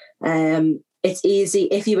 It's easy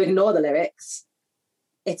if you ignore the lyrics.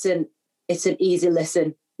 It's an easy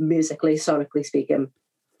listen musically, sonically speaking.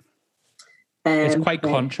 It's quite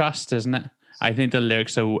contrast, isn't it? I think the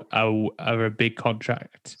lyrics are a big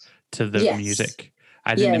contrast to the music.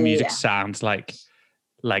 I think the music sounds like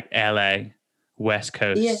LA, West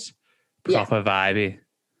Coast, proper vibey.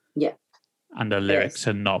 Yeah. And the lyrics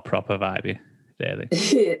are not proper vibey, really.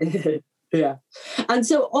 Yeah. And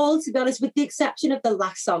so to be honest, with the exception of the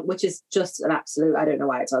last song, which is just an absolute, I don't know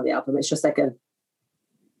why it's on the album, it's just like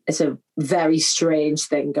it's a very strange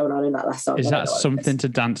thing going on in that last song. Is that something to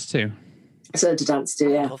dance to? Something to dance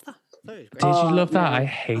to, yeah. I love that. That was great. Did you love that? no, I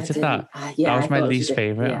hated I that. didn't. Yeah, that was I my thought it least was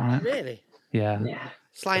favorite yeah. on it. Really? Yeah. Yeah.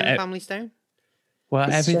 Sly and the Family Stone? Well,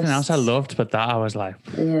 It's everything else I just- loved, but that I was like,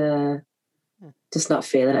 Yeah. Just not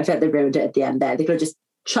feeling it. I felt they ruined it at the end there. They could have just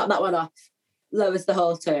chopped that one off, lowers the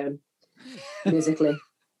whole tone, musically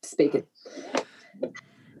speaking.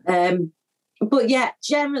 But yeah,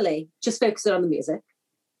 generally, just focusing on the music.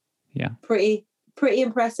 yeah, Pretty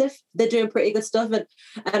impressive. They're doing pretty good stuff. And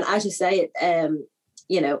as you say,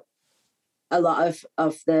 you know, a lot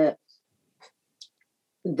of the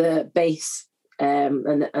bass and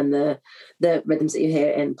the rhythms that you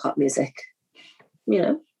hear in pop music, you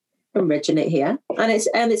know, originate here, and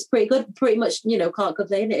it's pretty good. Pretty much, you know, can't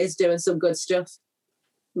complain. It is doing some good stuff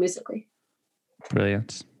musically.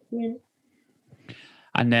 brilliant. Yeah.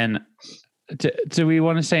 And then, do we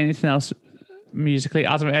want to say anything else musically?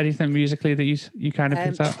 Adam, anything musically that you kind of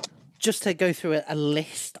picked up? Just to go through a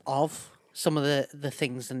list of some of the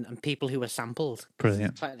things and people who were sampled.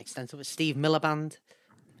 Brilliant. Quite an extensive. Steve Miller Band,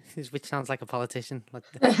 which sounds like a politician. Like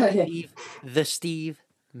the Steve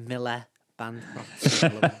Miller Band. Not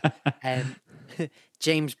Steve Miller Band.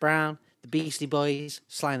 James Brown, the Beastie Boys,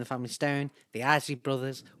 Sly and the Family Stone, the Isley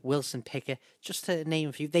Brothers, Wilson Pickett, just to name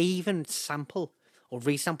a few. They even sample or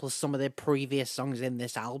resample some of their previous songs in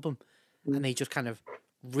this album, and they just kind of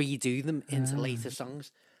redo them into later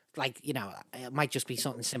songs. Like, you know, it might just be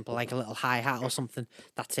something simple like a little hi-hat or something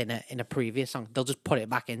that's in a previous song. They'll just put it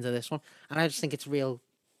back into this one, and I just think it's real.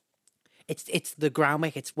 It's the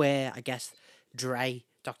groundwork. It's where I guess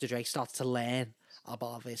Dr. Dre starts to learn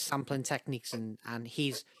about his sampling techniques, and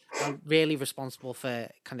he's really responsible for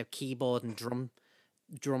kind of keyboard and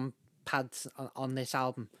drum pads on this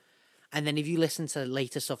album. And then if you listen to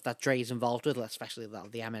later stuff that Dre's involved with, especially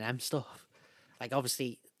the Eminem stuff, like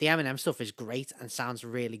obviously the Eminem stuff is great and sounds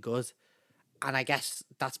really good. And I guess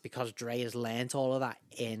that's because Dre has learned all of that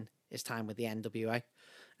in his time with the N.W.A,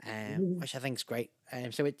 which I think is great.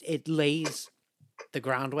 So it lays the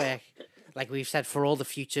groundwork, like we've said, for all the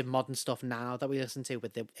future modern stuff now that we listen to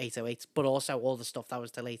with the 808s, but also all the stuff that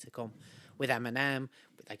was to later come with Eminem,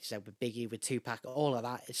 like you said, with Biggie, with Tupac, all of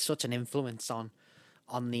that is such an influence on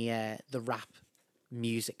the rap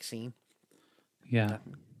music scene. Yeah.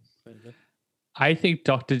 I think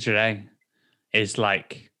Dr. Dre is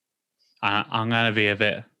like, I'm going to be a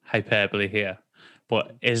bit hyperbole here,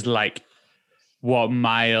 but is like what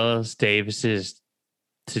Miles Davis is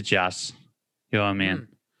to jazz. You know what I mean?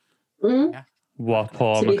 Mm-hmm. Yeah. What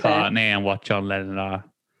Paul To be McCartney and what John Lennon are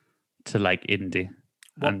to like indie.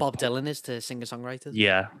 What And Bob Dylan is to singer-songwriters.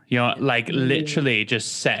 yeah, you know, like literally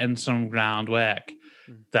just setting some groundwork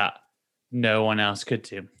that no one else could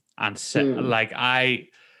do. And like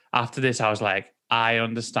after this, I was like, I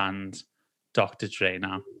understand Dr. Dre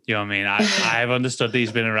now. You know what I mean? I've understood that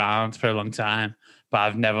he's been around for a long time, but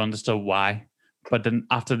I've never understood why. But then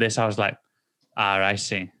after this, I was like, I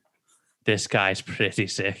see. This guy's pretty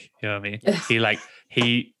sick. You know what I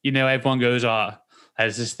mean? You know, everyone goes,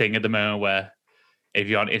 there's this thing at the moment where if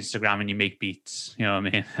you're on Instagram and you make beats, you know what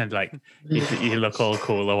I mean? And like, you look all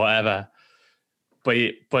cool or whatever. But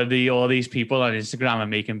all these people on Instagram are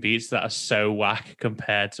making beats that are so whack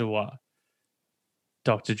compared to what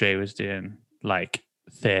Dr. Dre was doing like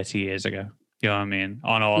 30 years ago. You know what I mean?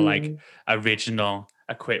 On all like original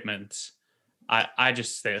equipment. I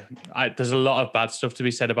just think there's a lot of bad stuff to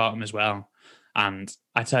be said about him as well. And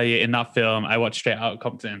I tell you, in that film, I watched Straight Outta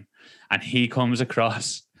Compton, and he comes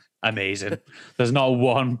across amazing. There's not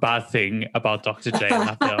one bad thing about Dr. Dre in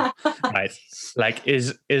that film, right? Like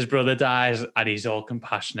his brother dies, and he's all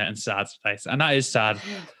compassionate and sad, right? And that is sad,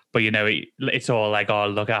 but you know, it's all like, oh,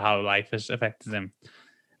 look at how life has affected him.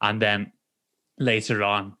 And then later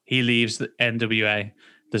on, he leaves the N.W.A.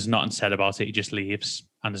 There's nothing said about it. He just leaves,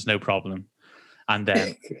 and there's no problem. And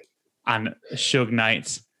then, and Suge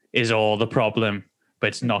Knight is all the problem, but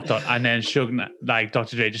it's not. And then like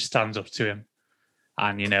Dr. Dre just stands up to him,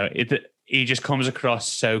 and you know, he just comes across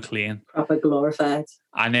so clean, proper glorified.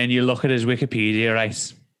 And then you look at his Wikipedia,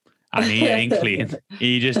 right, and he ain't clean.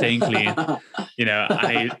 He just ain't clean, you know.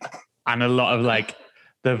 And a lot of like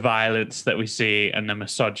the violence that we see and the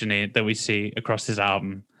misogyny that we see across his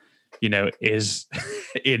album, you know, is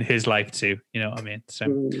in his life too. You know what I mean?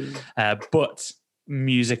 So, but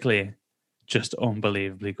musically, just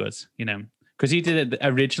unbelievably good, you know, because he did it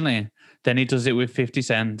originally, then he does it with 50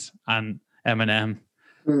 Cent and Eminem,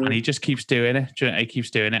 and he just keeps doing it. He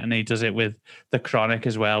keeps doing it, and he does it with The Chronic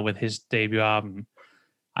as well, with his debut album.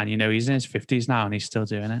 And, you know, he's in his 50s now, and he's still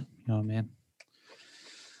doing it. You know what I mean?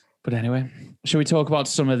 But anyway, should we talk about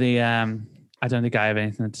some of the I don't think I have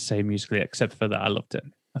anything to say musically except for that I loved it.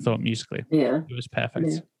 I thought musically it was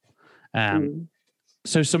perfect.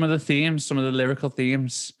 So some of the themes, some of the lyrical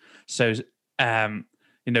themes. So,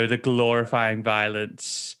 the glorifying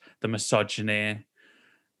violence, the misogyny,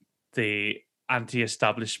 the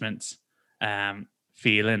anti-establishment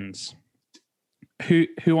feelings. Who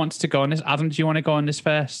wants to go on this? Adam, do you want to go on this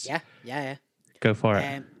first? Yeah. Go for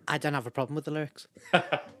it. I don't have a problem with the lyrics.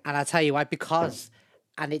 And I'll tell you why, because,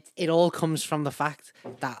 and it all comes from the fact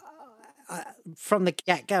that from the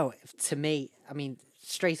get-go, to me, I mean,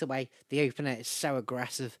 straight away, the opener is so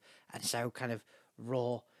aggressive and so kind of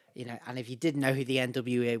raw, and if you didn't know who the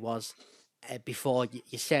N.W.A was before,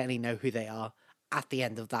 you certainly know who they are at the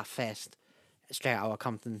end of that first Straight Outta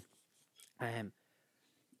Compton. And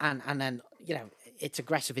then, it's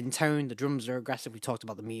aggressive in tone, the drums are aggressive, we talked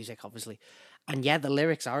about the music, obviously. And yeah, the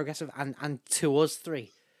lyrics are aggressive, and to us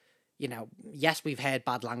three, yes, we've heard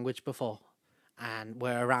bad language before, and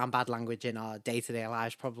we're around bad language in our day-to-day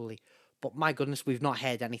lives probably, but my goodness, we've not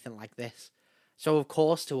heard anything like this. So of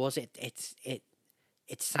course, to us,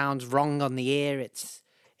 it sounds wrong on the ear. It's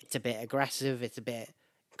a bit aggressive. It's a bit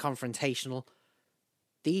confrontational.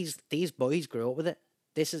 These boys grew up with it.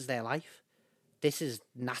 This is their life. This is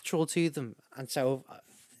natural to them, and so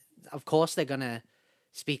of course they're gonna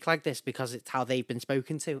speak like this because it's how they've been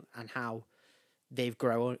spoken to and how they've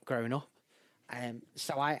grown up.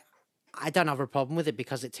 So I don't have a problem with it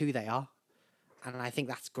because it's who they are. And I think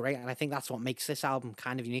that's great. And I think that's what makes this album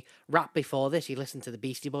kind of unique. Rap before this, you listen to the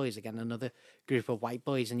Beastie Boys, again, another group of white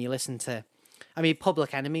boys, and you listen to,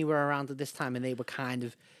 Public Enemy were around at this time and they were kind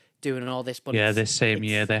of doing all this. But this same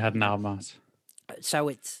year they had an album out. So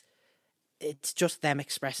it's just them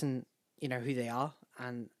expressing, who they are.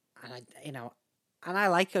 And I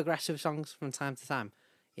like aggressive songs from time to time.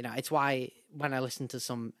 It's why when I listen to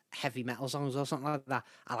some heavy metal songs or something like that,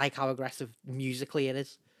 I like how aggressive musically it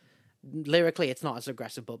is. Lyrically, it's not as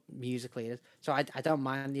aggressive, but musically it is. So I don't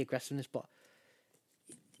mind the aggressiveness, but,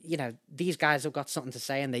 these guys have got something to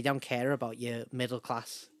say and they don't care about your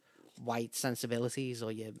middle-class white sensibilities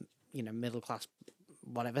or your, middle-class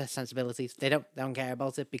whatever sensibilities. They don't care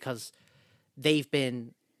about it because they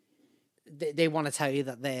want to tell you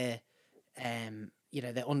that they're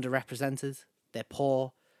underrepresented, they're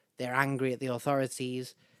poor, they're angry at the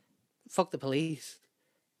authorities. Fuck the police.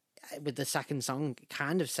 With the second song, it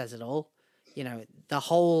kind of says it all. The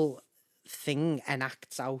whole thing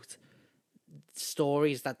enacts out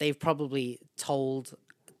stories that they've probably told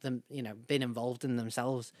them, been involved in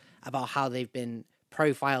themselves about how they've been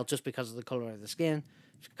profiled just because of the color of the skin,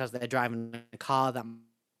 because they're driving a car that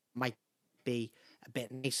might be a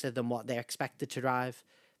bit nicer than what they're expected to drive,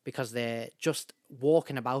 because they're just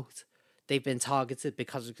walking about. They've been targeted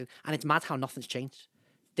and it's mad how nothing's changed.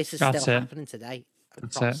 This is still happening today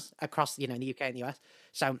across in the UK and the US.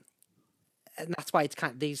 So, and that's why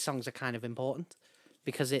these songs are kind of important,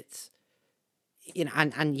 because it's,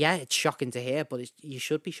 and yeah, it's shocking to hear, but you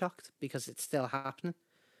should be shocked because it's still happening,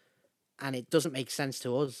 and it doesn't make sense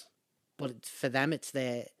to us, but for them, it's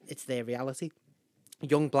their reality.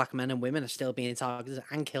 Young black men and women are still being targeted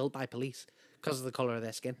and killed by police because of the color of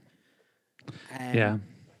their skin.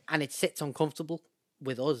 And it sits uncomfortable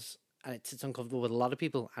with us, and it sits uncomfortable with a lot of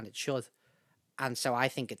people, and it should. And so I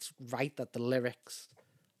think it's right that the lyrics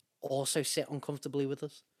also sit uncomfortably with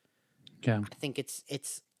us. Yeah. I think it's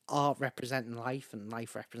art representing life and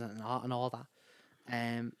life representing art and all that.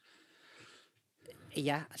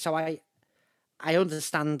 So I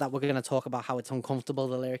understand that we're going to talk about how it's uncomfortable,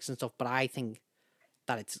 the lyrics and stuff, but I think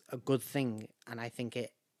that it's a good thing, and I think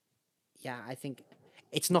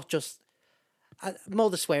it's not just more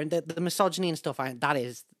the swearing, the misogyny and stuff. That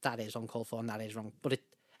is uncalled for and that is wrong. But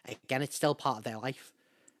it's still part of their life,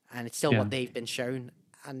 and it's still what they've been shown,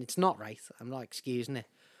 and it's not right. I'm not excusing it,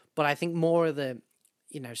 but I think more of the,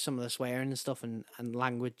 some of the swearing and stuff and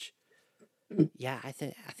language. Yeah, I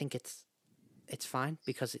think it's fine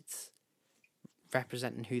because it's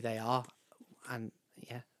representing who they are, and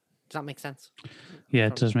yeah. Does that make sense? Yeah,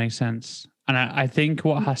 it does make sense. And I think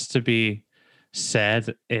what has to be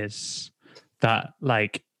said is that,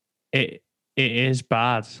 like, it is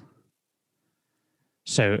bad.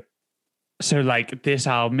 So like, this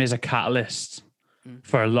album is a catalyst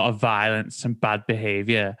for a lot of violence and bad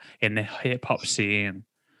behavior in the hip hop scene,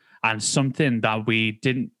 and something that we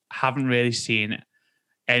haven't really seen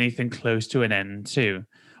anything close to an end to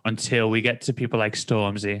until we get to people like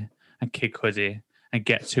Stormzy and Kid Cudi and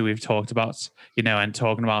get to we've talked about, and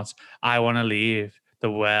talking about, I want to leave the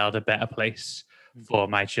world a better place for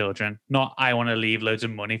my children. Not I want to leave loads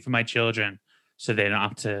of money for my children so they don't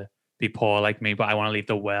have to be poor like me, but I want to leave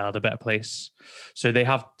the world a better place. So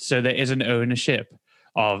there is an ownership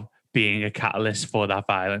of being a catalyst for that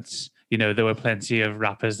violence. You know, there were plenty of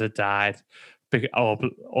rappers that died,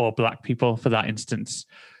 or black people for that instance,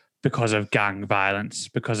 because of gang violence,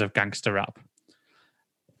 because of gangster rap.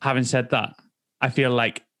 Having said that, I feel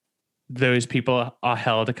like those people are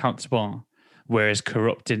held accountable, whereas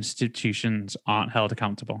corrupt institutions aren't held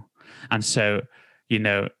accountable. And so, you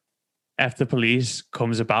know, if the police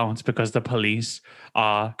comes about because the police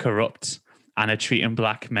are corrupt and are treating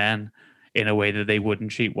black men in a way that they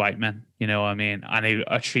wouldn't treat white men, you know what I mean? And they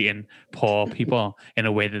are treating poor people in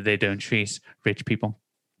a way that they don't treat rich people,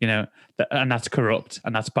 you know, and that's corrupt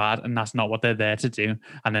and that's bad and that's not what they're there to do.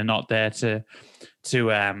 And they're not there to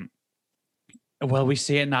well, we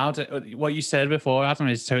see it now. What you said before, Adam,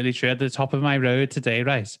 is totally true. At the top of my road today,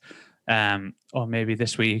 right? Or maybe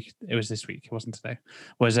this week. It was this week. It wasn't today.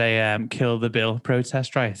 Was a Kill the Bill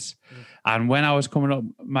protest, right? Mm. And when I was coming up,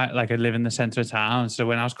 I live in the centre of town. So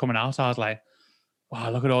when I was coming out, I was like, wow,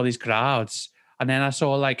 look at all these crowds. And then I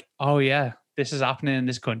saw like, oh yeah, this is happening in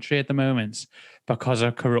this country at the moment because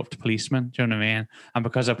of corrupt policemen. Do you know what I mean? And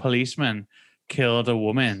because a policeman killed a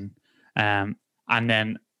woman. And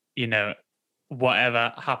then, you know,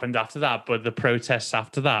 whatever happened after that, but the protests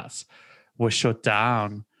after that were shut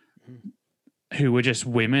down, who were just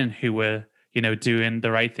women who were, you know, doing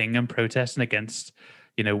the right thing and protesting against,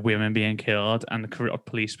 you know, women being killed and the corrupt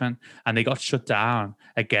policemen, and they got shut down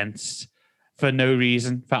for no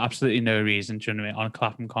reason, for absolutely no reason, do you know what I mean, on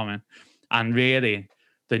Clapham Common. And really,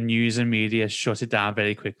 the news and media shut it down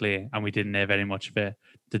very quickly, and we didn't hear very much of it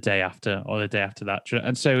the day after or the day after that.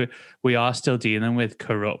 And so we are still dealing with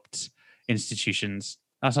corrupt institutions.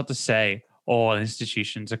 That's not to say all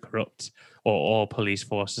institutions are corrupt or all police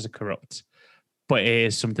forces are corrupt, but it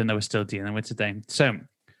is something that we're still dealing with today. So,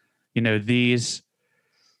 you know, this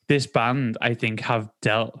band, I think, have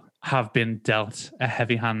been dealt a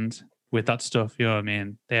heavy hand with that stuff. You know what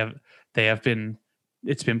I mean?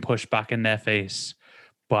 It's been pushed back in their face.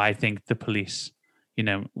 But I think the police, you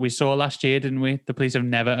know, we saw last year, didn't we? The police have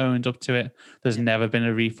never owned up to it. There's never been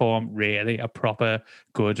a reform, really, a proper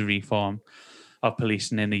good reform of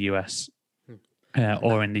policing in the US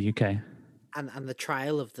or in the UK. And the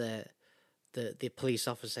trial of the police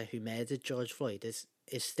officer who murdered George Floyd is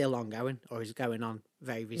still ongoing, or is going on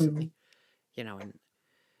very recently. You know, and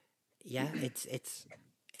yeah,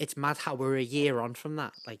 it's mad how we're a year on from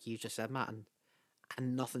that, like you just said, Matt,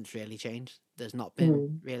 and nothing's really changed. There's not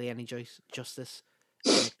been really any justice,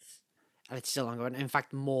 and it's still ongoing. In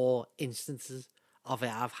fact, more instances of it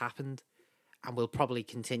have happened and will probably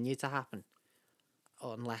continue to happen,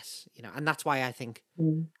 unless, you know, and that's why I think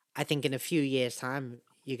in a few years' time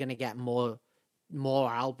you're going to get more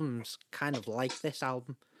albums kind of like this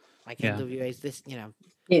album, like N.W.A's, this, you know,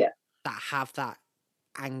 that have that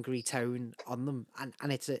angry tone on them,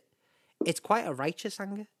 and it's quite a righteous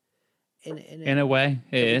anger. In a way,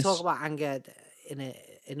 it is. We talk about anger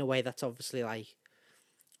in a way that's obviously like,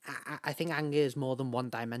 I think anger is more than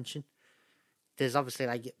one dimension. There's obviously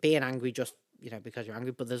like being angry just, you know, because you're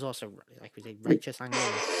angry, but there's also, like we say, righteous anger,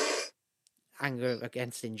 anger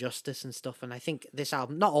against injustice and stuff. And I think this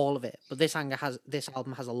album, not all of it, but this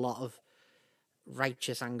album has a lot of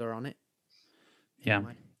righteous anger on it. Yeah,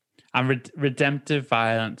 and redemptive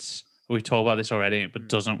violence. We talked about this already, but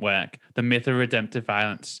doesn't work. The myth of redemptive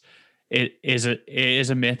violence. It is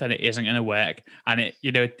a myth, and it isn't going to work. And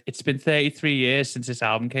it's been 33 years since this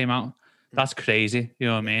album came out. That's crazy. You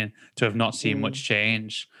know what I mean? To have not seen much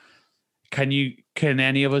change. Can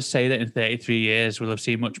any of us say that in 33 years we'll have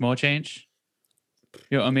seen much more change?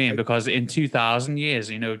 You know what I mean? Because in 2,000 years,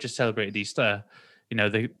 you know, just celebrated Easter, you know,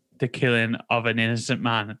 the killing of an innocent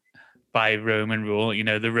man by Roman rule. You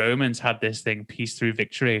know, the Romans had this thing, peace through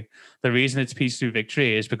victory. The reason it's peace through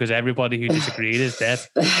victory is because everybody who disagreed is dead.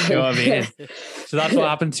 You know what I mean? So that's what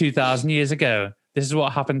happened 2,000 years ago. This is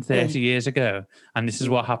what happened 30 years ago. And this is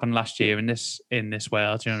what happened last year in this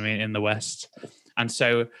world, you know what I mean, in the West. And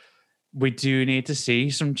so we do need to see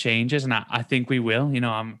some changes, and I think we will. You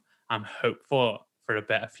know, I'm hopeful for a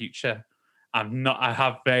better future. I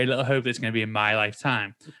have very little hope that it's going to be in my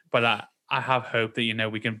lifetime, but I have hope that, you know,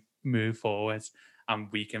 we can move forward and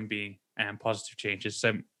we can be positive changes.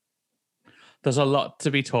 So there's a lot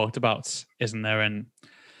to be talked about, isn't there? And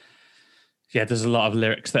yeah, there's a lot of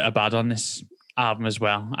lyrics that are bad on this album as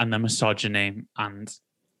well, and the misogyny, and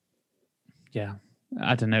yeah,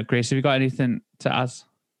 I don't know. Grace, have you got anything to add?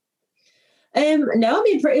 No, I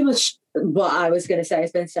mean, pretty much what I was going to say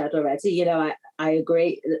has been said already. You know, I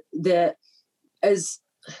agree that as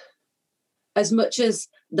much as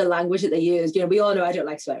the language that they use, you know, we all know I don't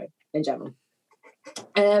like swearing in general.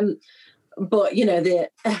 But the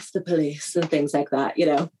F the police and things like that,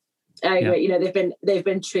 they've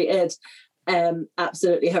been treated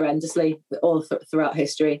absolutely horrendously all throughout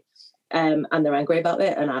history, and they're angry about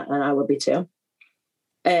it, and I would be too.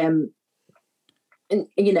 And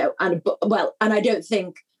I don't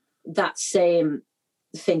think that same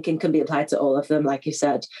thinking can be applied to all of them. Like you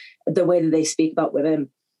said, the way that they speak about women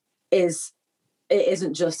isn't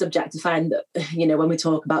just objectifying. When we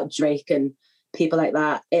talk about Drake and people like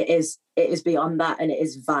that, it is beyond that, and it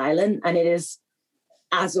is violent, and it is,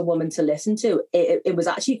 as a woman, to listen to. It was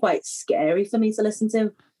actually quite scary for me to listen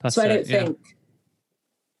to. So I don't think.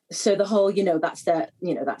 So the whole, that's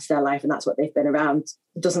their life and that's what they've been around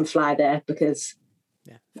doesn't fly there, because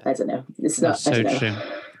I don't know. It's not so true. Yeah.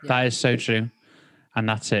 That is so true. And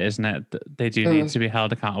that's it, isn't it? They do need to be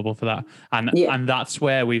held accountable for that. And that's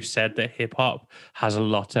where we've said that hip hop has a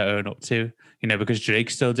lot to own up to, because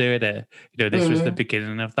Drake's still doing it. This was the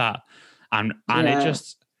beginning of that. And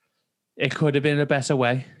it could have been a better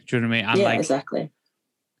way. Do you know what I mean? And exactly.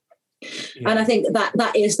 Yeah. And I think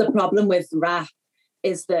that is the problem with rap,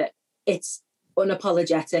 is that it's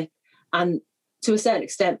unapologetic. And to a certain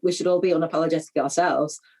extent, we should all be unapologetic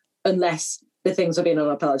ourselves, unless the things we're being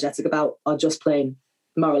unapologetic about are just plain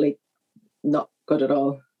morally not good at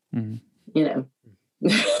all. Mm-hmm.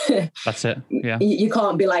 That's it. Yeah. You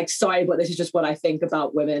can't be like, sorry, but this is just what I think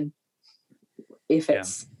about women, if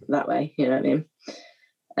it's that way. You know what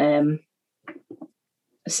I mean?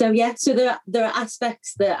 So there are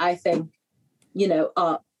aspects that I think,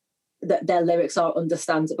 are that their lyrics are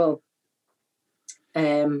understandable.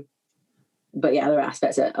 But there are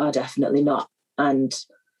aspects that are definitely not. And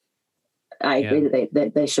I agree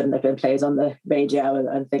that they shouldn't have been played on the radio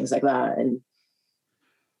and things like that. And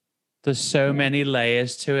there's so many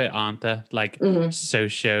layers to it, aren't there? Like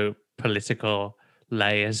socio-political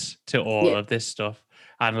layers to all of this stuff.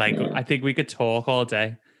 And I think we could talk all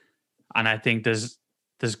day. And I think there's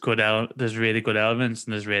really good elements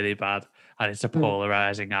and there's really bad. And it's a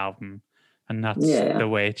polarizing album. And that's the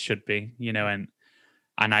way it should be,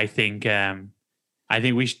 and I think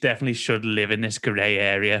we definitely should live in this grey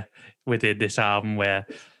area within this album where,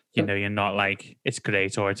 you're not like it's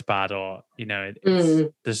great or it's bad, or,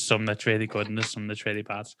 there's some that's really good and there's some that's really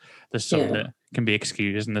bad. There's some that can be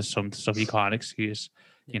excused and there's some stuff you can't excuse,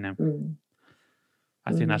 I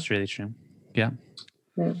think that's really true. Yeah.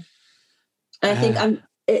 I think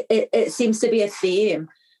it seems to be a theme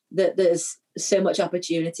that there's so much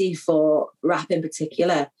opportunity for rap in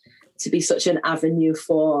particular to be such an avenue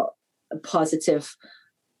for positive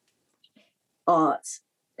art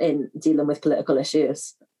in dealing with political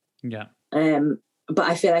issues. Yeah. But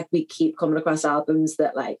I feel like we keep coming across albums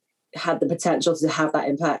that had the potential to have that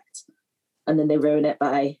impact, and then they ruin it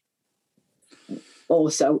by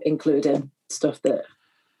also including stuff that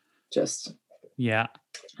just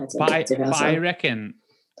I reckon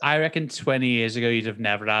 20 years ago you'd have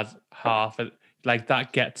never had half of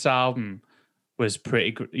that Gets album was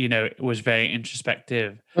pretty good, it was very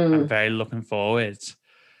introspective and very looking forward.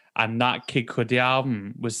 And that Kid Cudi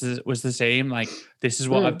album was the same. This is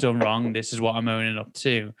what I've done wrong. This is what I'm owning up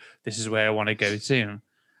to. This is where I want to go to.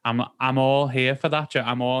 I'm all here for that.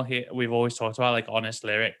 I'm all here. We've always talked about honest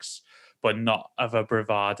lyrics, but not of a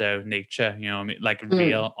bravado nature. You know what I mean?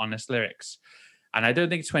 Real honest lyrics. And I don't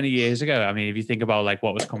think 20 years ago, I mean, if you think about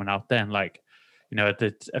what was coming out then, at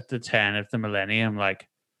the turn of the millennium,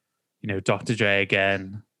 Dr. Dre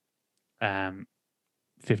again,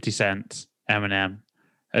 50 Cent, Eminem.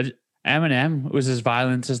 Eminem was as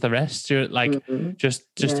violent as the rest. Just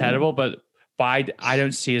terrible. But I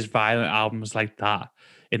don't see as violent albums like that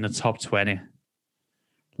in the top 20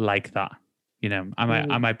 like that.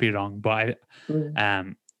 I might be wrong, but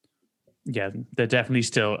they're definitely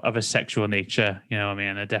still of a sexual nature. You know what I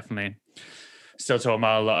mean? They're definitely still talking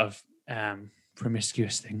about a lot of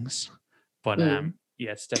promiscuous things. But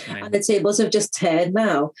it's definitely. And the tables have just turned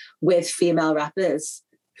now with female rappers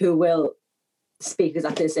who will speak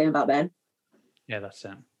exactly the same about men. Yeah, that's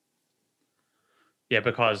it. Yeah,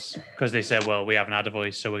 because they said, well, we haven't had a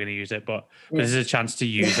voice, so we're going to use it. But there's a chance to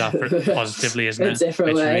use that positively, isn't it? It's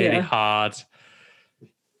really hard.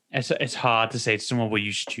 It's hard to say to someone, well,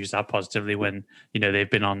 you should use that positively when, they've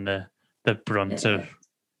been on the brunt of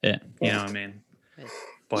it. You know what I mean?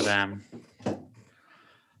 But,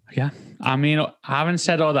 I mean, having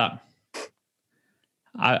said all that,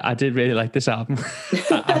 I did really like this album.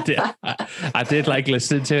 I did like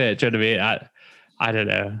listening to it. Do you know what I mean? I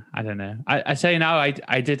don't know. I tell you now,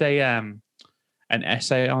 I did an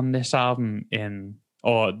essay on this album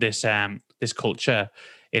this culture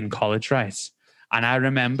in college, right? And I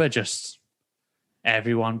remember just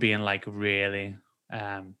everyone being really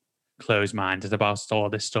closed-minded about all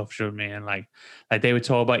this stuff. You know what I mean? And like they would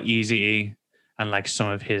talk about Eazy-E and like some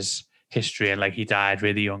of his history, and like he died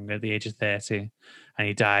really young at the age of 30, and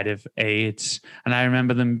he died of AIDS. And I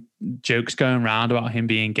remember them jokes going around about him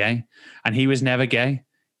being gay, and he was never gay,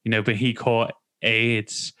 but he caught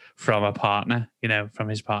AIDS from a partner, from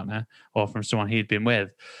his partner or from someone he'd been with.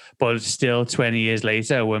 But still 20 years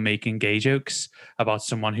later, we're making gay jokes about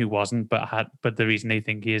someone who wasn't, but the reason they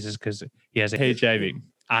think he is because he has HIV.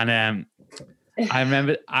 And I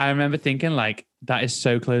remember thinking like, that is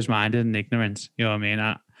so close-minded and ignorant, you know what I mean?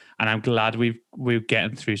 And I'm glad we're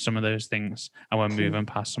getting through some of those things, and we're moving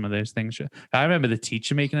past some of those things. I remember the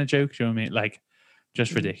teacher making a joke, you know what I mean? Like,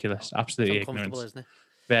 just ridiculous, absolutely ignorant, isn't it?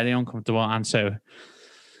 Very uncomfortable. And so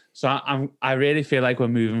I really feel like we're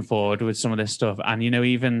moving forward with some of this stuff, and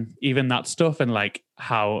even that stuff, and like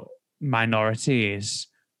how minorities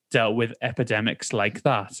dealt with epidemics like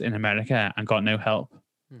that in America and got no help.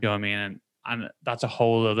 You know what I mean? And that's a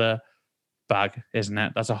whole other bag, isn't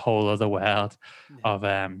it? That's a whole other world of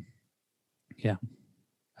yeah.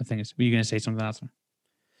 I think were you going to say something else?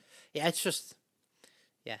 Yeah, it's just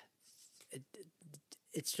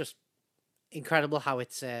it's just incredible how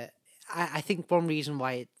it's. I think one reason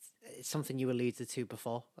why it's something you alluded to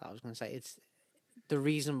before. I was going to say it's the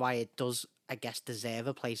reason why it does, I guess, deserve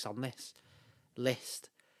a place on this list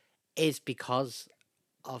is because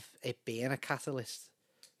of it being a catalyst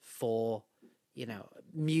for,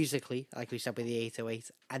 musically, like we said with the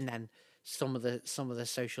 808, and then some of the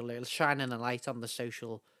social, shining a light on the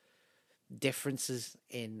social differences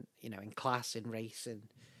in class, in race, in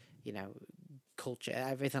culture,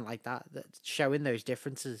 everything like that. That showing those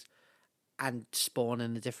differences and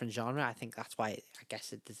spawning a different genre. I think that's why I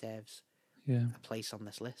guess it deserves a place on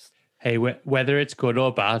this list. Hey, whether it's good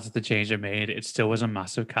or bad, the change it made, it still was a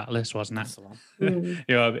massive catalyst, wasn't it? That's the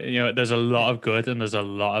one. There's a lot of good and there's a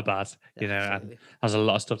lot of bad. And there's a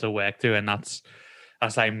lot of stuff to work through, and that's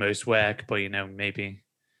like most work. But maybe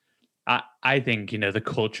I think the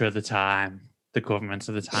culture of the time, the governments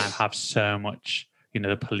of the time have so much.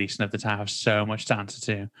 The policing of the time have so much to answer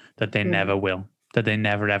to that they never will. That they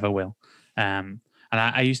never ever will. And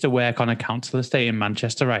I used to work on a council estate in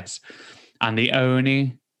Manchester, right? And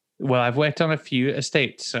I've worked on a few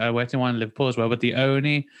estates. I worked in one in Liverpool as well, but the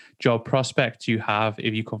only job prospect you have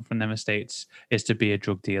if you come from them estates is to be a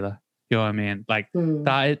drug dealer. You know what I mean? Like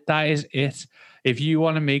that is it. If you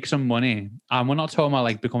want to make some money, and we're not talking about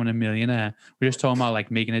like becoming a millionaire, we're just talking about like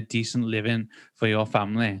making a decent living for your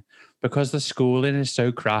family, because the schooling is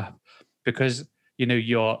so crap, because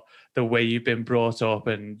the way you've been brought up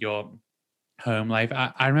and your home life.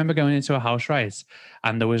 I remember going into a house, right,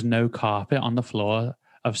 and there was no carpet on the floor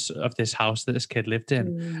of this house that this kid lived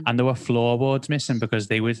in, and there were floorboards missing because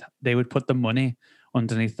they would put the money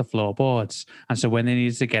underneath the floorboards, and so when they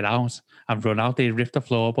needed to get out and run out, they'd rip the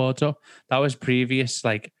floorboards up. That was previous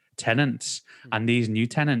like tenants, and these new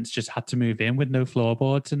tenants just had to move in with no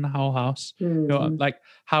floorboards in the whole house. Like,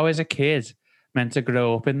 how is a kid meant to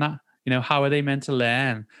grow up in that? How are they meant to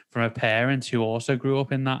learn from a parent who also grew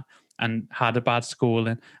up in that and had a bad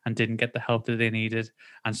schooling and didn't get the help that they needed,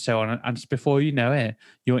 and so on? And before you know it,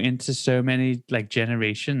 you're into so many like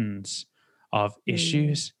generations of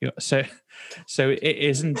issues. So it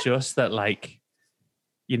isn't just that, like,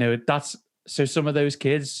 that's, so some of those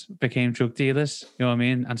kids became drug dealers, you know what I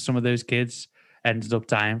mean? And some of those kids ended up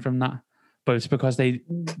dying from that. But it's because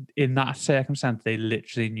in that circumstance, they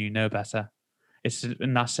literally knew no better. It's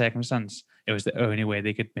in that circumstance, it was the only way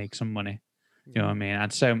they could make some money. You know what I mean?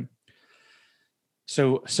 And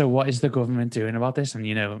so what is the government doing about this? And,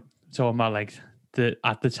 talking about like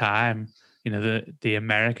at the time, the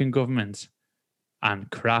American government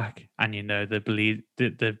and crack, and,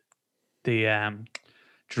 the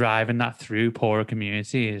driving that through poorer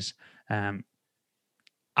communities,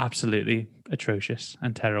 absolutely atrocious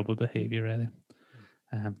and terrible behavior, really,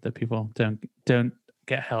 that people don't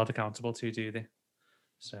get held accountable to, do they?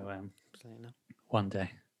 So one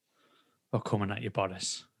day we're coming at you,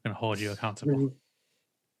 Boris. We're going to hold you accountable.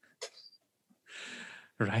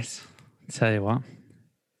 Right. Tell you what.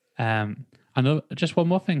 I know, just one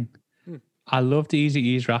more thing. I loved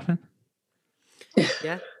Eazy-E's rapping.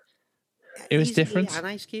 Yeah. It was different. And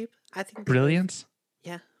Ice Cube, I think. Brilliant.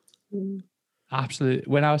 Yeah.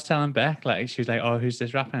 Absolutely. When I was telling Beck, like, she was like, "Oh, who's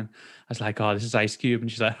this rapping?" I was like, "Oh, this is Ice Cube,"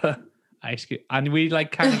 and she's like, "Ice Cube," and we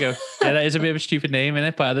like kind of go, "Yeah, that is a bit of a stupid name in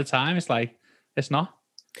it," but at the time, it's like, it's not.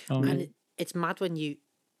 And it's mad when you,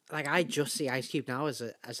 like, I just see Ice Cube now as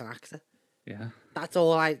an actor. Yeah. That's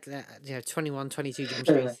all 21, 22 Jump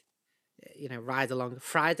Street. Ride Along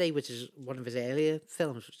Friday, which is one of his earlier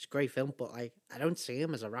films, which is a great film, but like, I don't see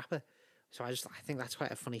him as a rapper. So I think that's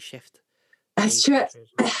quite a funny shift. That's true.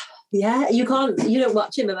 Yeah, you don't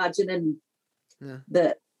watch him imagining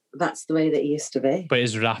that's the way that he used to be. But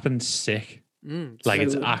his rapping's sick.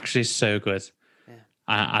 It's actually so good. Yeah.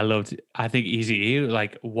 I think Eazy-E,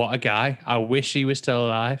 like, what a guy. I wish he was still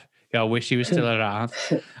alive. Yeah, I wish he was still around.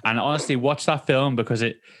 And honestly, watch that film because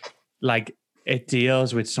it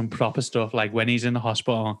deals with some proper stuff, like when he's in the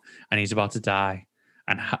hospital and he's about to die,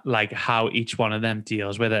 and how each one of them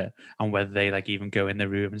deals with it, and whether they like even go in the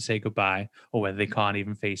room and say goodbye, or whether they can't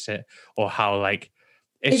even face it, or how like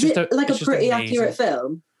it's just a pretty amazing. Accurate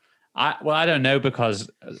film. I don't know, because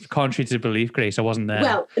contrary to belief, Grace, I wasn't there.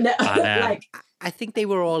 Well, no, I think they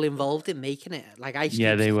were all involved in making it. Like Ice Cube,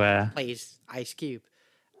 yeah, they were. Plays Ice Cube,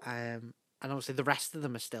 and obviously the rest of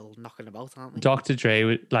them are still knocking about, aren't they? Dr.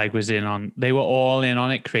 Dre was in on. They were all in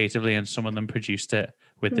on it creatively, and some of them produced it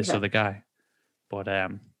with this other guy. But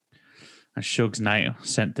and Suge Knight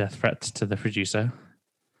sent death threats to the producer.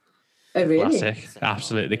 Oh, really? Classic,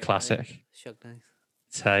 absolutely classic. Suge Knight.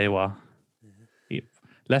 Tell you what.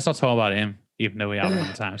 Let's not talk about him, even though we have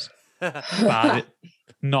him times. Bad,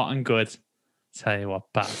 not and good. Tell you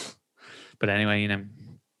what, bad. But anyway,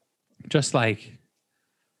 just really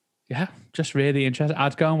interesting.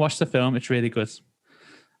 I'd go and watch the film. It's really good.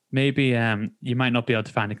 Maybe you might not be able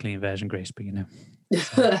to find a clean version, Grace, but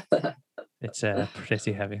it's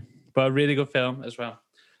pretty heavy. But a really good film as well.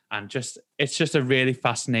 And it's just a really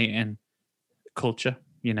fascinating culture,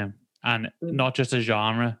 and not just a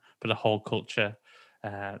genre, but a whole culture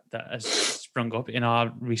that has sprung up in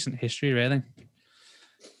our recent history, really.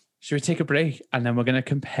 Should we take a break? And then we're going to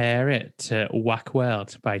compare it to Whack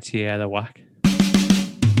World by N.W.A.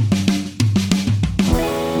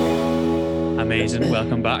 Amazing.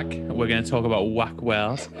 Welcome back. We're going to talk about Whack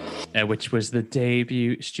World, which was the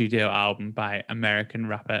debut studio album by American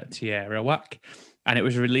rapper N.W.A. And it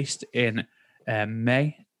was released in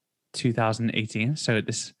May 2018. So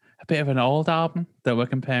this is a bit of an old album that we're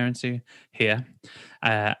comparing to here.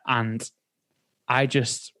 And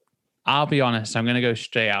I'll be honest, I'm going to go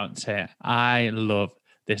straight out and say I love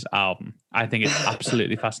this album. I think it's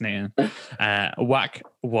absolutely fascinating. Wack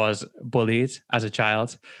was bullied as a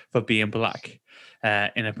child for being black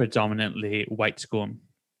in a predominantly white school,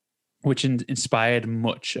 which inspired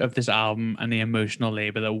much of this album and the emotional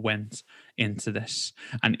labor that went into this.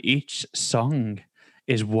 And each song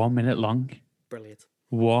is 1 minute long. Brilliant.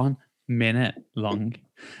 1 minute long.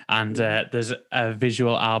 And there's a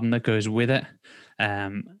visual album that goes with it.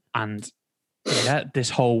 And yeah, this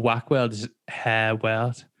whole Whack world is her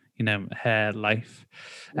world, her life.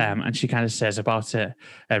 And she kind of says about it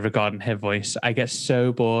regarding her voice. I get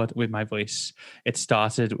so bored with my voice. It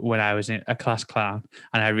started when I was in a class clown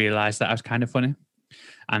and I realized that I was kind of funny.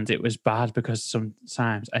 And it was bad because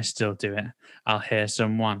sometimes I still do it. I'll hear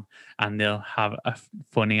someone and they'll have a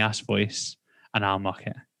funny ass voice and I'll mock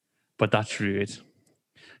it. But that's rude.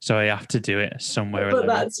 So I have to do it somewhere. But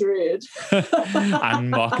that's rude. And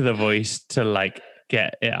mock the voice to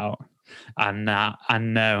get it out. And I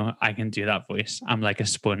know I can do that voice. I'm like a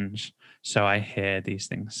sponge. So I hear these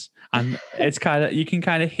things. And it's you can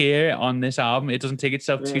kind of hear it on this album. It doesn't take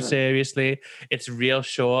itself too seriously. It's real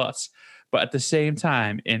short. But at the same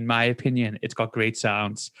time, in my opinion, it's got great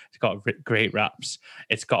sounds. It's got great raps.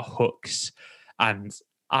 It's got hooks. And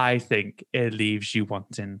I think it leaves you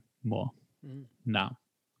wanting more. Now,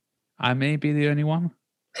 I may be the only one,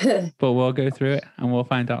 but we'll go through it and we'll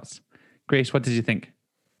find out. Grace, what did you think?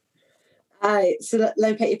 So let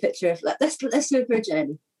me paint you a picture of, let's go through a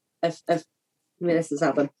journey of this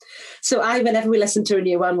album. So whenever we listen to a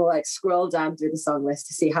new one, we'll scroll down through the song list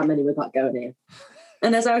to see how many we've got going in.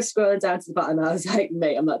 And as I was scrolling down to the bottom, I was like,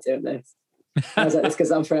 mate, I'm not doing this. I was like, this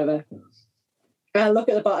goes on forever. And I look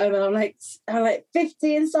at the bottom and I'm like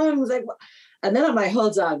 15 songs. What? And then I'm like,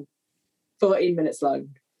 hold on, 14 minutes long.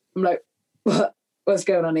 I'm like, what's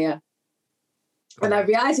going on here? And I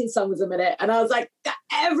realized each song was a minute, and I was like,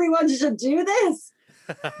 everyone should do this.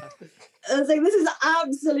 I was like, this is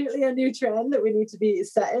absolutely a new trend that we need to be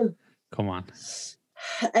setting. Come on. So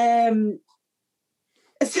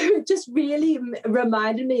it just really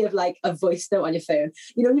reminded me of a voice note on your phone.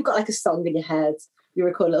 You've got a song in your head, you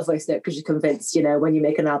record a little voice note because you're convinced, when you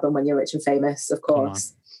make an album, when you're rich and famous, of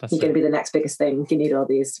course, you're going to be the next biggest thing. You need all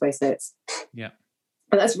these voice notes. Yeah.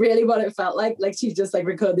 And that's really what it felt like. She just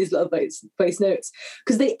record these little voice notes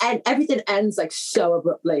because everything ends so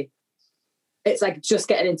abruptly. It's just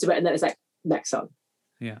getting into it, and then it's next song.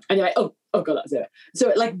 Yeah. And you're like, oh god, that's it. So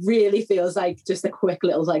it really feels like just a quick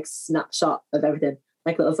little snapshot of everything,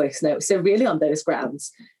 little voice notes. So really, on those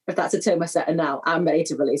grounds, if that's a tone we're setting now, I'm ready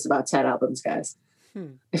to release about 10 albums, guys.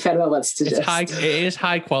 If anyone wants to It's just... high. It is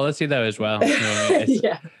high quality though as well. You know what I mean?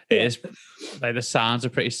 Yeah. It is like the sounds are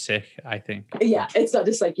pretty sick, I think. Yeah, it's not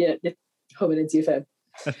just like you're humming into your phone.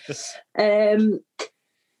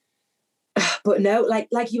 But no,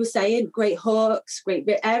 like you were saying, great hooks, great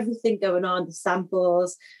bit, everything going on, the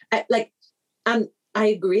samples, and I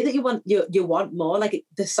agree that you want more. Like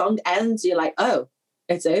the song ends, you're like, oh,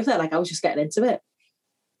 it's over. Like I was just getting into it.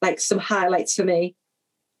 Like some highlights for me: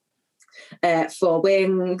 Four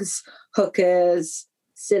Wings, Hookers,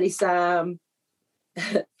 Silly Sam.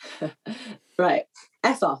 Right,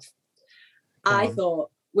 F off. I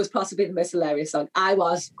thought was possibly the most hilarious song. I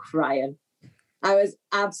was crying. I was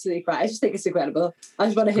absolutely crying. I just think it's incredible. I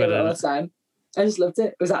just want to hear it all the time. I just loved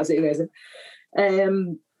it. It was absolutely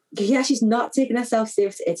amazing. Yeah, she's not taking herself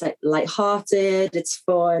seriously. It's like lighthearted. It's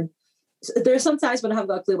fun. There are some times when I haven't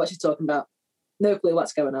got a clue what she's talking about. No clue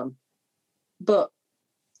what's going on. But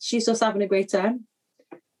she's just having a great time.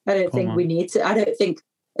 I don't think we need to. I don't think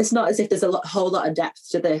it's not as if there's a whole lot of depth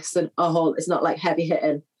to this and it's not like heavy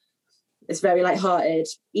hitting. It's very lighthearted,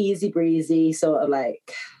 easy breezy, sort of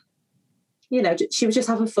like, you know, she was just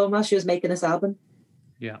having fun while she was making this album.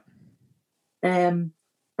 Yeah. And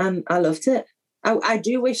I loved it. I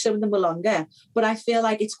do wish some of them were longer, but I feel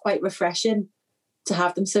like it's quite refreshing to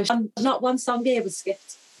have them so short. Not one song here was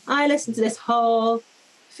skipped. I listened to this whole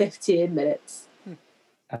 15 minutes.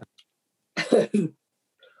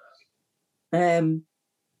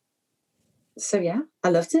 So yeah, I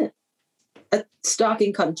loved it. A stark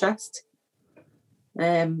in contrast. But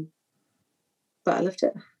I loved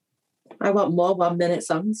it. I want more 1 minute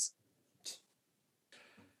songs.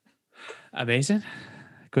 Amazing.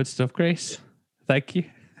 Good stuff, Grace. Thank you.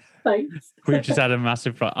 Thanks. We've just had a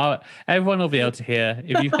massive problem. Everyone will be able to hear.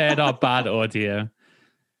 If you heard our bad audio,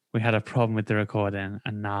 we had a problem with the recording,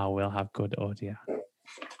 and now we'll have good audio.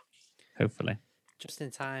 Hopefully. Just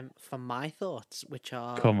in time for my thoughts, which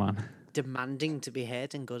are Come on, demanding to be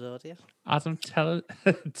heard in good audio. Adam, tell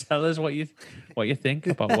us what you think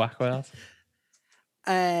about Whack World.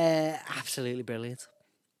 Absolutely brilliant.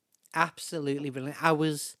 Absolutely brilliant. I'll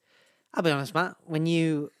be honest, Matt, when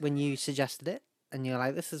you suggested it and you're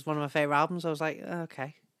like, this is one of my favourite albums, I was like, oh,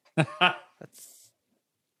 okay.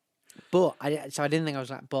 But I didn't think I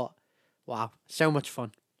was like, but wow, so much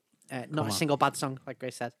fun. Not a single bad song, like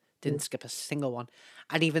Grace said. Didn't skip a single one.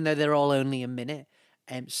 And even though they're all only a minute,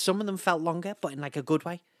 some of them felt longer, but in like a good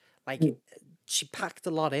way. Like she packed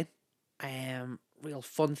a lot in. Real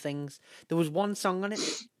fun things. There was one song on it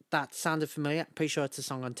that sounded familiar. I'm pretty sure it's a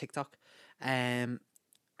song on TikTok. I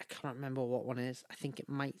can't remember what one it is. I think it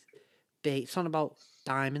might be something about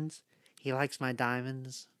diamonds. He likes my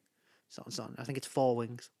diamonds. Something. I think it's Four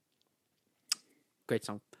Wings. Great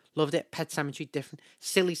song. Loved it. Pet Sematary, different.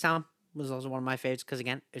 Silly Sam was also one of my favorites because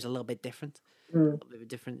again, it was a little bit different. A little bit of a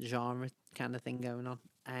different genre kind of thing going on.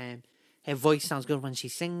 Her voice sounds good when she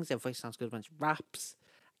sings. Her voice sounds good when she raps.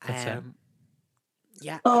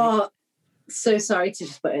 Yeah. Oh, so sorry to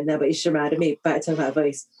just put in there, but you just reminded me about talking about her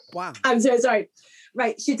voice. Wow. I'm so sorry.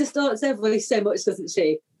 Right, she distorts her voice so much, doesn't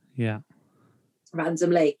she? Yeah.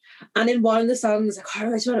 Randomly. And in one of the songs, I can't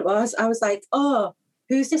remember which one it was, I was like, oh,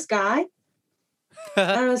 who's this guy?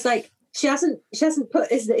 And I was like, she hasn't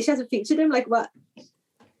featured him, like what?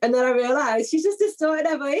 And then I realised she's just distorted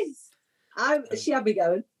her voice. She had me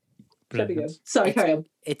going. Sorry, carry on.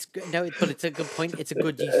 It's good. No, but it's a good point. It's a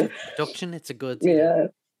good use of production. It's a good. Yeah.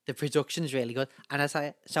 The production's really good. And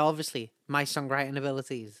so obviously my songwriting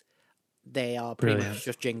abilities, they are pretty much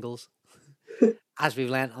just jingles. As we've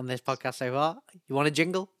learned on this podcast so far, you want a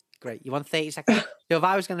jingle? Great. You want 30 seconds? So if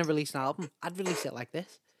I was going to release an album, I'd release it like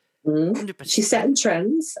this. 100%. She's setting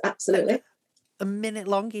trends, absolutely. A minute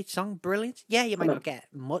long each song, brilliant. Yeah, you might not get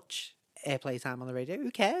much airplay time on the radio.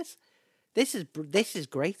 Who cares? This is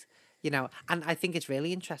great, you know. And I think it's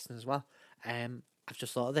really interesting as well. I've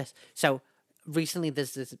just thought of this. So recently,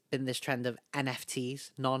 there's been this trend of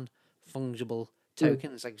NFTs, non-fungible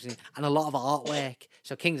tokens, and a lot of artwork.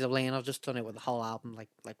 So Kings of Leon, I've just done it with the whole album, like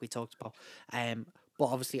we talked about. But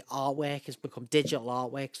obviously, artwork has become digital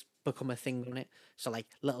artwork's become a thing on it. So like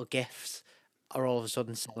little gifs are all of a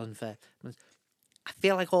sudden selling for. I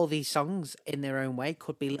feel like all these songs in their own way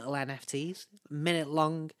could be little NFTs, minute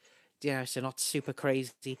long, you know, so not super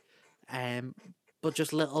crazy, but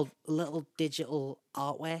just little digital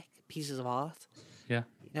artwork, pieces of art. Yeah.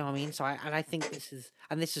 You know what I mean? So I think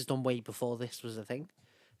this is done way before this was a thing.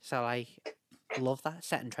 So I love that,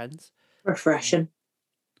 setting trends. Refreshing.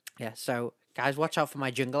 Yeah, so guys, watch out for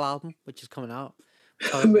my jingle album, which is coming out.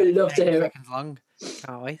 We'd love to hear it. Long.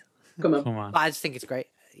 Can't wait. Come on. But I just think it's great.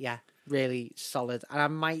 Yeah, really solid. And I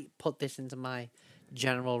might put this into my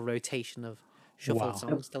general rotation of shuffled Wow.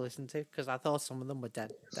 songs to listen to because I thought some of them were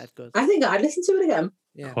dead good. I think I'd listen to it again.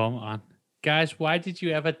 Yeah. Come on. Guys, why did you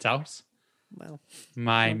ever doubt Well,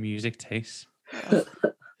 my music taste? well,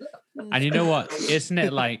 And you know what? Isn't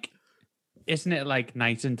it like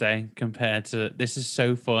night and day compared to this is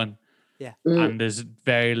so fun yeah. and there's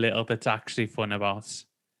very little that's actually fun about.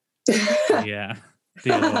 Yeah.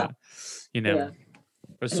 The other, Yeah.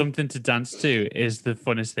 but something to dance to is the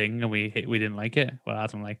funnest thing, and we didn't like it. Well,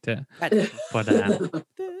 Adam liked it, but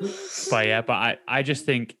I just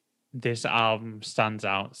think this album stands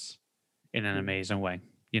out in an amazing way,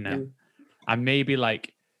 and maybe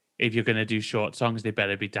like if you're gonna do short songs, they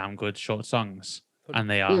better be damn good short songs, and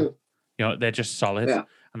they are. They're just solid,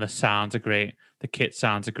 and the sounds are great. The kit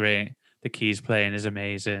sounds are great. The keys playing is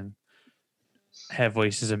amazing. Her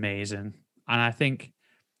voice is amazing, and I think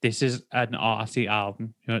this is an arty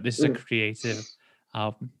album. This is a creative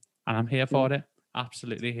album, and I'm here for it.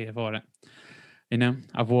 Absolutely here for it.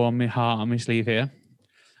 I've worn my heart on my sleeve here,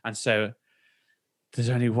 and so there's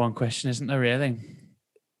only one question, isn't there? Really,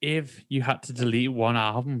 if you had to delete one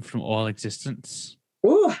album from all existence,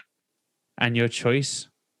 Ooh, and your choice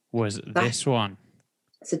was this one,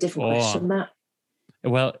 it's a different question, Matt.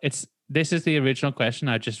 Well, this is the original question.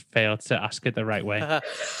 I just failed to ask it the right way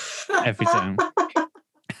every time.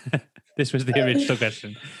 This was the original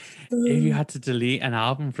question. If you had to delete an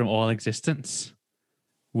album from all existence,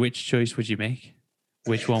 which choice would you make?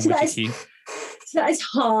 Which one would you keep? That is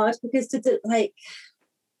hard because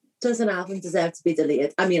does an album deserve to be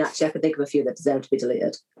deleted? I mean, actually, I can think of a few that deserve to be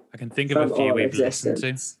deleted. I can think of a few we've listened to.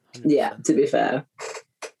 100%. Yeah, to be fair.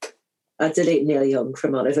 I'd delete Neil Young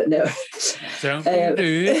from all of it. No. Don't be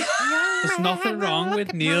rude. There's nothing wrong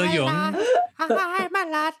with Neil Young. I'm a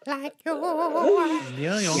lot like you.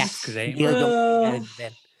 Neil Young's great. Neil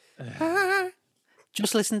Young.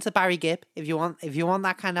 Just listen to Barry Gibb if you want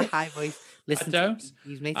that kind of high voice. Listen.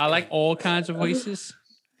 I like all kinds of voices.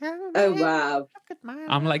 Oh wow.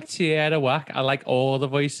 I'm like N.W.A. I like all the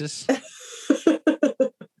voices.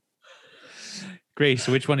 Grace,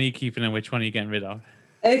 which one are you keeping and which one are you getting rid of?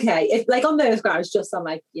 Okay, if on those grounds, just on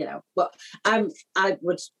but I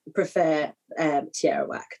would prefer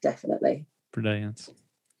N.W.A. definitely. Brilliant.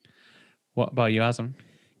 What about you, Azam?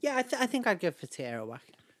 Yeah, I think I'd go for N.W.A.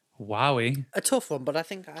 Wowie. A tough one, but I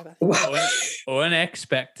think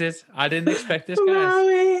Unexpected. I didn't expect this,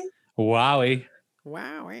 guys. Wowie.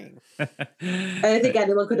 Wowie. I don't think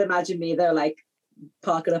anyone could imagine me though,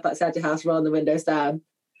 parking up outside your house, rolling the windows down,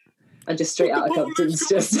 and just straight out of Compton's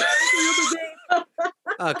just.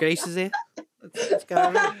 Oh, Grace is here. Let's go.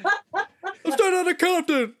 I'm straight out of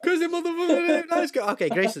Compton because the motherfucker. Let's go. Okay,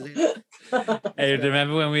 Grace is here. Hey,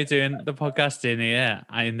 remember when we were doing the podcast in here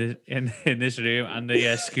in this room, and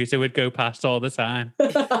the scooter would go past all the time,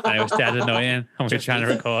 and it was dead annoying, and we were trying to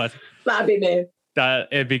record. That'd be me.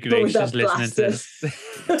 It'd be great just listening to this.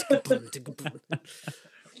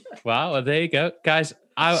 Wow, well, there you go, guys.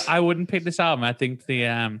 I wouldn't pick this album. I think the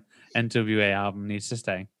N.W.A. album needs to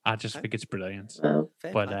stay. I just think it's brilliant. Oh,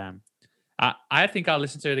 but I think I'll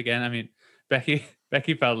listen to it again. I mean, Becky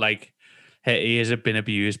felt like her ears have been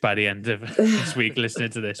abused by the end of this week listening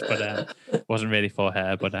to this, but it wasn't really for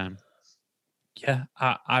her. But yeah,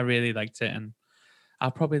 I really liked it, and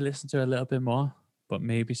I'll probably listen to it a little bit more. But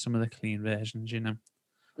maybe some of the clean versions,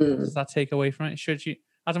 Does that take away from it? Should you,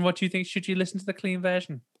 Adam? What do you think? Should you listen to the clean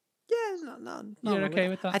version? Yeah, no. You're okay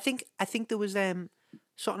with that? I think there was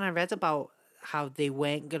something I read about how they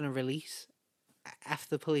weren't gonna release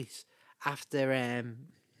after Police after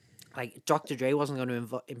Dr. Dre wasn't going to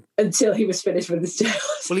invite until he was finished with his jail.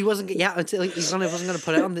 Well, he wasn't. Yeah, until he wasn't going to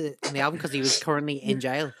put it on the album because he was currently in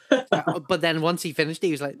jail. But then once he finished,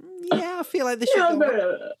 he was like, "Yeah, I feel like this should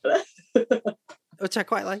go." Which I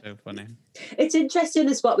quite like. So funny. It's interesting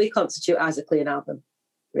as what we constitute as a clean album,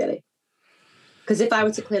 really. Because if I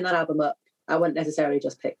were to clean that album up, I wouldn't necessarily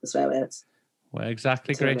just pick the swear words. Well,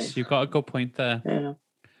 exactly, Grace. You've got a good point there. Yeah.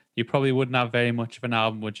 You probably wouldn't have very much of an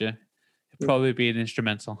album, would you? It'd probably be an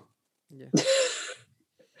instrumental. Yeah.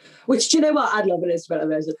 Which, do you know what? I'd love an instrumental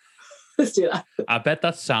version. Let's do that. I bet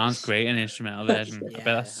that sounds great, an instrumental version. I bet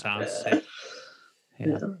that sounds sick.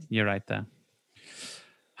 Yeah, you're right there.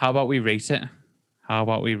 How about we rate it? How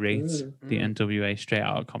about we rate the N.W.A. Straight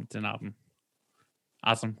Outta Compton album?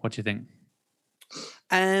 Adam, what do you think?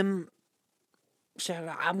 So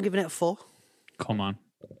I'm giving it a 4. Come on.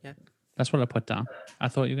 Yeah. That's what I put down. I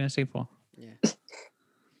thought you were going to say 4. Yeah.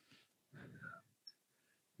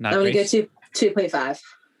 I'm going to go to 2.5.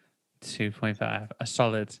 2.5. A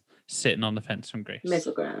solid sitting on the fence from Grace.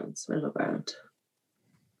 Middle ground.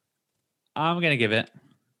 I'm going to give it.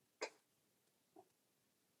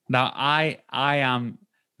 Now, I am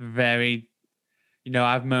very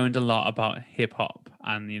I've moaned a lot about hip hop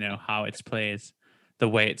and, how it's played, the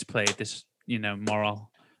way it's played this,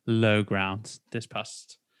 moral low ground this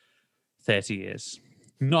past 30 years.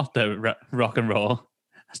 Not that rock and roll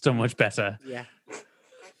has done much better. Yeah.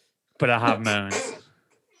 But I have moaned.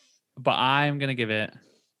 But I'm going to give it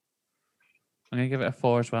a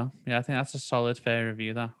 4 as well. Yeah, I think that's a solid, fair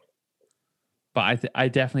review there. But I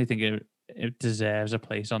definitely think it deserves a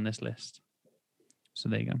place on this list. So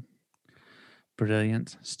there you go.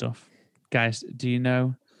 Brilliant stuff. Guys, do you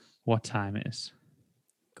know what time it is?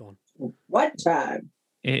 Go on. What time?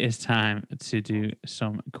 It is time to do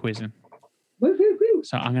some quizzing. Woo, woo, woo.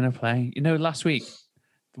 So I'm going to play. Last week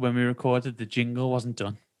when we recorded, the jingle wasn't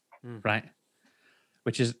done, right?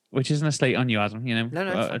 Which isn't a slate on you, Adam.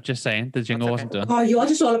 No, just saying, the jingle wasn't done. Oh, you're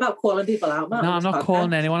just all about calling people out, man. No, I'm not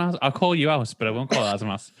calling anyone else. I'll call you out, but I won't call Adam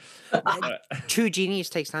else. True genius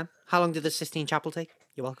takes time. How long did the Sistine Chapel take?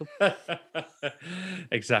 You're welcome.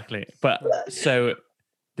 Exactly. But so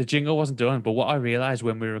the jingle wasn't done. But what I realized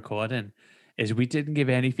when we were recording is we didn't give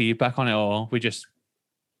any feedback on it all. We just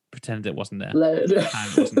pretended it wasn't there. It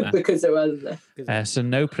wasn't there. Because it wasn't there. So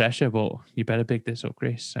no pressure, but you better big this up,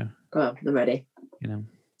 Grace. So Go on, I'm ready.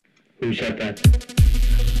 Who said that?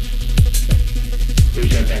 Who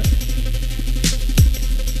said that?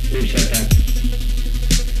 Who said that?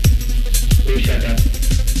 Who said that?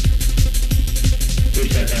 Who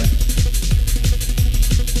said that?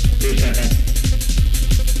 Who said that?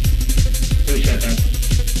 Who said that?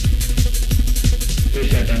 Who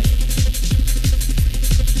said that?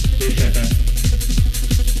 Who said that?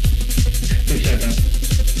 Who said that?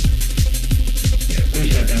 Who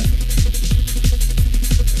said that?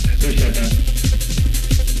 Who said that?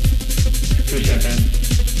 Who said that?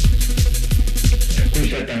 Who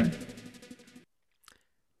said that?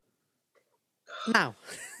 Now,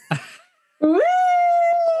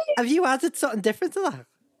 have you added something different to that?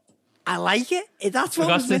 I like it. That's what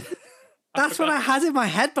was missing. That's what I had in my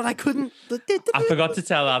head, but I couldn't. I forgot to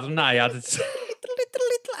tell Adam that I added.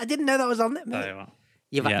 I didn't know that was on there.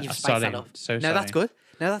 You've spiced that up. So no, sorry. that's good.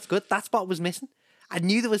 No, that's good. That's what was missing. I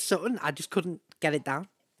knew there was something. I just couldn't get it down.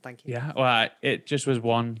 Thank you. Yeah, well, it just was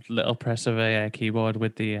one little press of a keyboard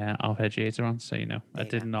with the arpeggiator on, so I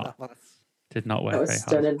did not work That very was hard.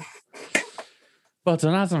 stunning. Well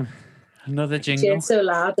done, Adam. Another She jingle. was so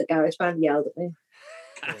loud that GarageBand yelled at me.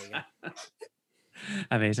 There you go.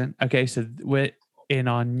 Amazing. Okay, so we're in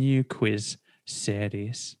our new quiz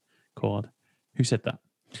series called "Who Said That,"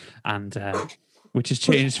 and which has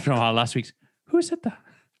changed from our last week's "Who Said That."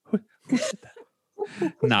 Who said that?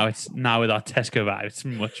 Now with our Tesco vibe, it's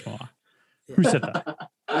much more. Who said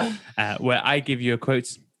that? Where I give you a quote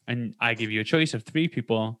and I give you a choice of 3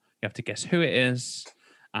 people. You have to guess who it is,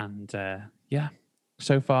 and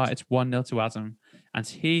so far it's 1-0 to Adam, and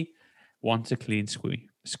he wants a clean sweep.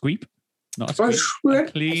 Not a squeak.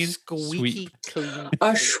 A clean Squeaky sweep. clean.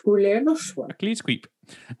 A clean sweep.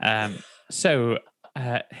 So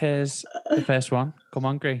here's the first one. Come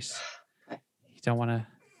on, Grace. You don't want to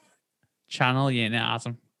channel your inner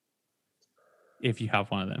Adam if you have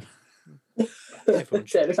one of them.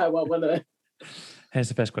 If I want one of them. Here's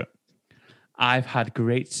the first quote. I've had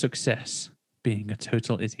great success being a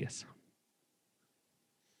total idiot.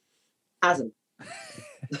 Adam.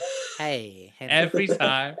 Hey. Every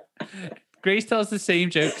time. Grace tells the same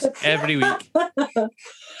jokes every week.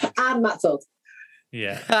 And Matt Todd.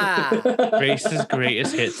 Yeah. Grace's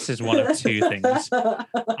greatest hits is one of 2 things.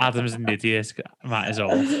 Adam's an idiot. Matt is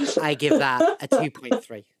old. I give that a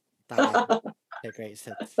 2.3. That the greatest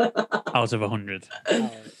hits. Out of 100.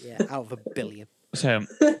 Out of a billion. So,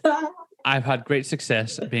 I've had great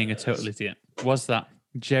success being a total idiot. Was that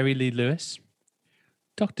Jerry Lee Lewis,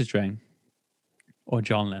 Dr. Dre, or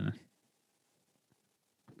John Lennon?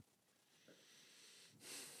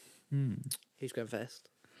 Who's going first?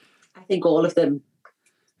 I think all of them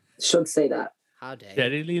should say that. How dare you?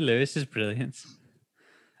 Jerry Lee Lewis is brilliant,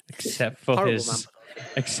 except for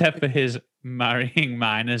Horrible his marrying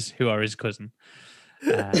minors who are his cousin.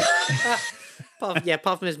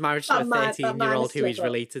 Apart from his marriage to a 13-year-old who he's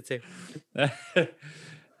related to.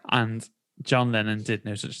 And John Lennon did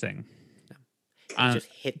no such thing. He just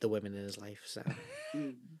hit the women in his life, so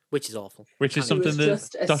which is awful. Which is He something was that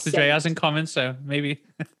just a Dr. Dre saint. has in common, so maybe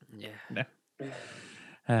Yeah. no.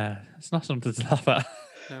 It's not something to laugh at.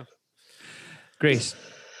 No. Grace.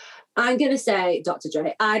 I'm going to say Dr.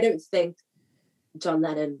 Dre. I don't think John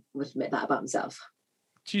Lennon would admit that about himself.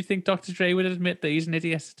 Do you think Dr. Dre would admit that he's an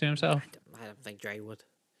idiot to himself? I don't think Dre would.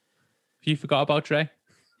 You forgot about Dre?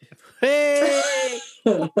 Hey!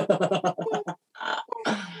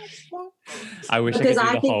 I wish Because I I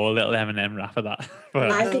could do the think- whole little Eminem rap of that.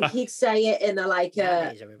 And I think he'd say it in a like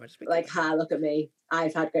Like, "Hi, look at me.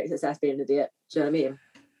 I've had great success being an idiot." Do you know what I mean?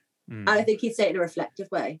 Mm. And I think he'd say it in a reflective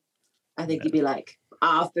way. I think he'd be like,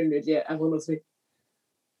 "I've been an idiot. Everyone loves me,"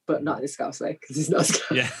 but not in a Scouse way because he's not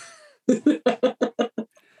Scouse. Yeah.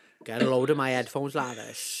 get a load of my headphones, lad.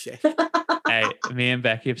 Shit. Hey, me and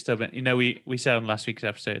Becky have still been. You know, we said on last week's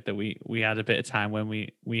episode that we had a bit of time when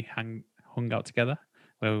we hung out together,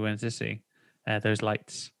 where we went to see those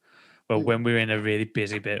lights. But when we were in a really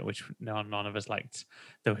busy bit, which none of us liked,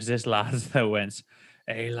 there was this lad that went,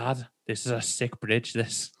 "Hey lad, this is a sick bridge.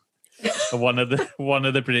 This one of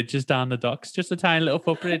the bridges down the docks, just a tiny little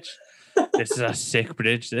footbridge. This is a sick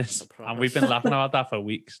bridge. This, and we've been laughing about that for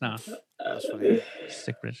weeks now. That's funny.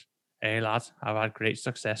 Sick bridge. Hey lad, I've had great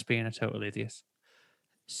success being a total idiot.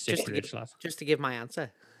 Sick Just to bridge, lad. Just to give my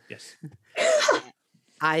answer, Yes,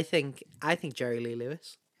 I think Jerry Lee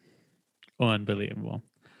Lewis. unbelievable.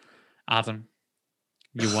 Adam,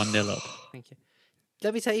 you 1-0 up. Thank you.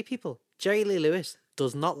 Let me tell you, people, Jerry Lee Lewis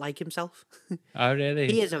does not like himself. Oh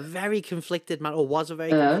really? He is a very conflicted man, or was a very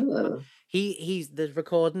conflicted man. He's there's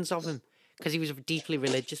recordings of him because he was a deeply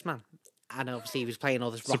religious man, and obviously he was playing all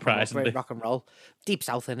this Surprisingly. rock and roll, deep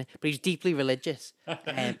south in it, but he's deeply religious.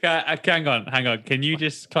 Hang on. Can you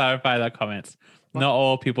just clarify that comment? Not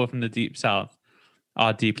all people from the deep south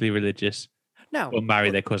are deeply religious No, or marry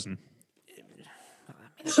their cousin.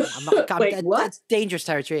 I'm not. Wait, what? That's dangerous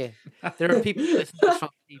territory. There are people who listen to this from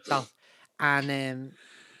the deep south, and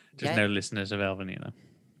Just yeah, no listeners of Elvenina.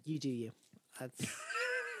 you do you. That's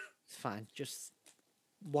it's fine. Just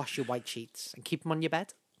wash your white sheets and keep them on your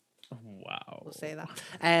bed. Wow. We'll say that.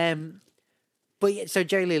 But yeah, so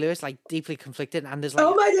Jerry Lee Lewis, like, deeply conflicted, and there's like,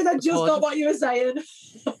 Oh my god! I just got recording- what you were saying.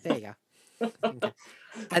 There you go. Okay.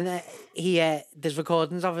 And there's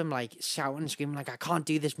recordings of him like shouting, screaming, like, "I can't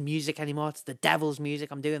do this music anymore. It's the devil's music.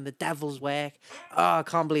 I'm doing the devil's work. Oh, I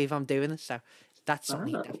can't believe I'm doing this." So that's something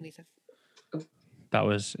he definitely said. That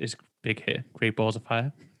was his big hit, Great Balls of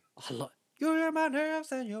Fire. I love you're in my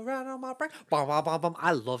nerves and you're right on my brain. Bum, bum, bum, bum.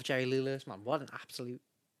 I love Jerry Lee Lewis, man. What an absolute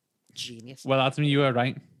genius. Well, Adam, you were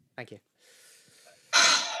right. Thank you.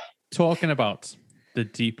 Talking about the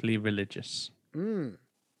deeply religious.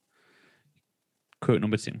 Quote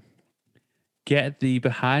number 2. Get thee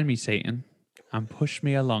behind me, Satan, and push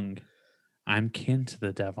me along. I'm kin to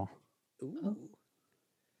the devil. Ooh.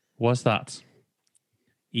 Was that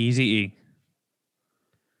Eazy-E,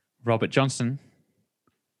 Robert Johnson,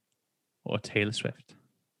 or Taylor Swift?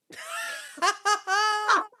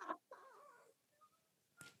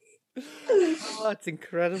 Oh, that's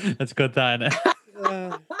incredible. That's good, that, isn't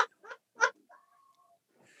it?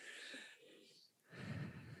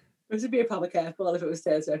 We should be proper careful if it was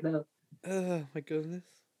Taylor Swift now. Oh my goodness.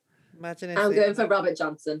 Imagine if I'm going for Robert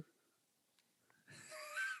Johnson.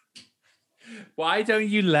 Why don't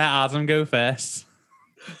you let Adam go first?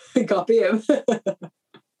 Copy him.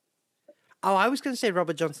 Oh, I was going to say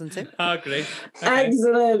Robert Johnson too. Oh, great. Okay.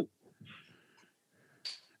 Excellent.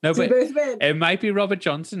 No, Do we but both win? it might be Robert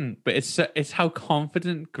Johnson, but it's how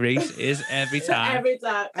confident Grace is every time. Every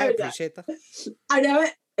time. I Every time. appreciate that. I know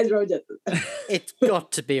it. It's Robert Johnson. It's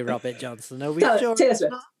got to be Robert Johnson. Are we Taylor sure? Taylor it's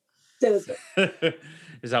Swift. not? Taylor Swift.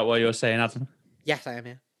 Is that what you're saying, Adam? Yes, I am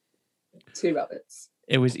here. 2 Roberts.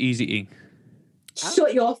 It was Eazy-E.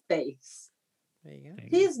 Shut your face. There you go.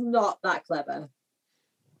 He's not that clever.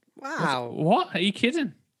 Wow. What? Are you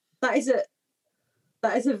kidding? That is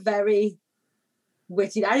a very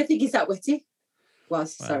witty. I don't think he's that witty. Well,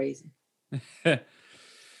 sorry.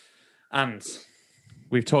 And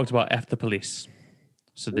we've talked about F the police.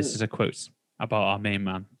 So this is a quote about our main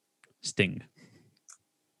man, Sting.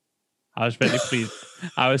 I was really pleased.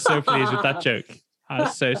 I was so pleased with that joke. I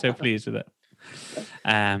was so pleased with it.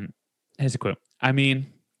 Here's a quote. I mean,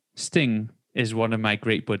 Sting is one of my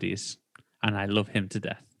great buddies, and I love him to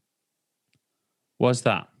death. Was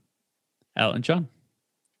that Elton John,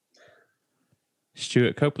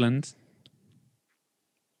 Stuart Copeland,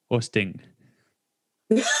 or Sting?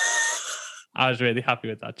 I was really happy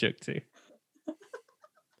with that joke too.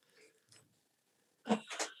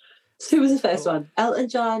 Who was the first one? Elton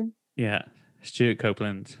John. Yeah, Stuart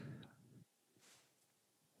Copeland.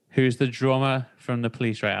 Who's the drummer from the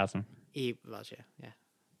Police, right, Adam? He was, yeah.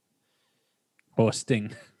 Or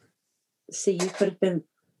Sting? See, you could have been.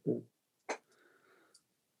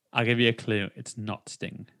 I'll give you a clue. It's not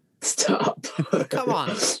Sting. Stop. Come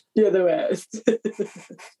on. You're the worst.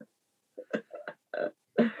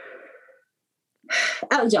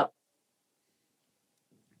 Elton John.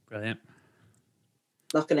 Brilliant.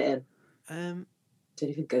 Locking it in. Um, Don't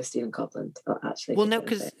even go Stephen Copeland. Oh, actually. well, no,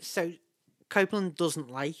 because so Copeland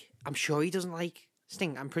doesn't like. I'm sure he doesn't like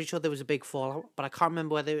Sting. I'm pretty sure there was a big fallout, but I can't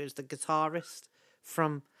remember whether it was the guitarist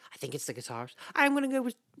from. I think it's the guitarist. I'm going to go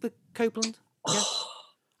with Copeland. Yeah,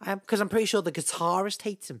 I am, because I'm pretty sure the guitarist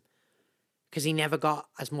hates him because he never got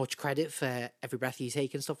as much credit for Every Breath You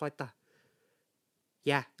Take and stuff like that.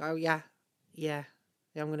 Yeah. Oh yeah. Yeah.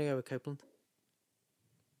 Yeah. I'm going to go with Copeland.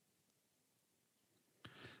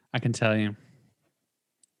 I can tell you,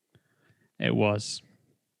 it was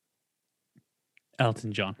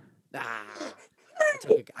Elton John. Ah,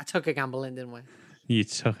 I took a gamble in, didn't I? You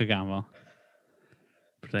took a gamble.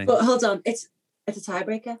 Brilliant. But hold on, it's a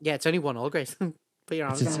tiebreaker. Yeah, it's only 1-1, Grace. Put your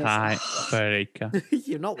arms It's a down. tiebreaker.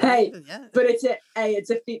 You're not Hey, winning yet. but it's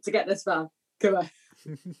a feat to get this far. Come on.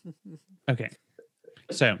 Okay.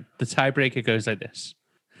 So the tiebreaker goes like this.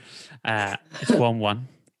 It's 1-1.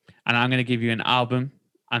 And I'm going to give you an album,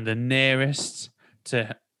 and the nearest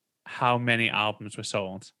to how many albums were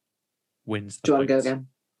sold wins the Do you want to go point. again?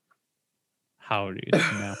 How rude.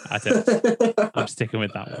 No, I don't. I'm sticking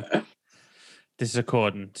with that one. This is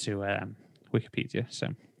according to Wikipedia, so,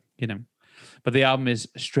 you know. But the album is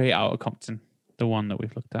Straight Outta Compton, the one that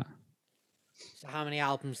we've looked at. So how many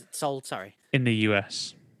albums sold, sorry, In the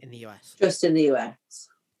US. in the US? Just in the US.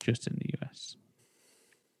 Just in the US.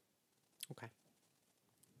 Okay.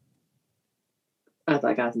 I'd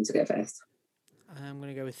like Adam to go first. I'm going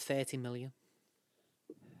to go with 30 million.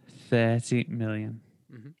 30 million.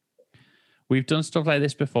 Mhm. We've done stuff like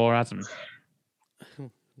this before, Adam.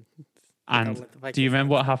 And let the do you Vikings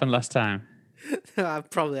remember what happened last time? I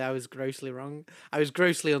was grossly wrong. I was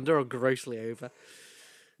grossly under or grossly over.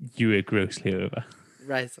 You were grossly over.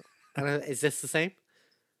 Right. Is this the same?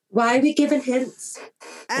 Why are we giving hints?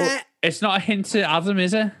 It's not a hint to Adam,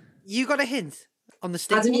 is it? You got a hint on the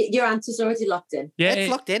stick. Adam, your answer's already locked in. Yeah,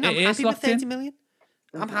 It's locked in. I'm it is happy with locked in. 30 million.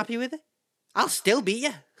 I'm happy with it. I'll still beat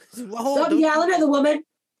you. Stop yelling at the woman.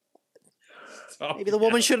 Maybe the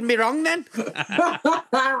woman shouldn't be wrong then.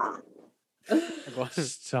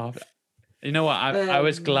 Stop. You know what? I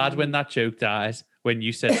was glad when that joke dies, when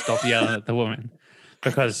you said stop yelling at the woman.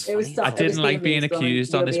 Because It was I stop- it was didn't like being mean to the woman.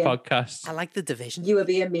 accused You on were this being- podcast. I like the division. You were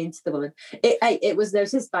being mean to the woman. It was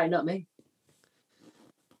noticed by not me.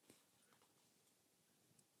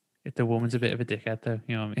 If the woman's a bit of a dickhead, though,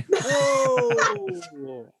 you know what I mean?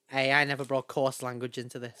 Oh. Hey, I never brought coarse language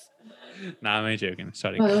into this. Nah, I'm only joking.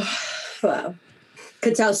 Sorry. Wow.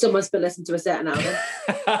 Could tell someone's been listening to a certain album.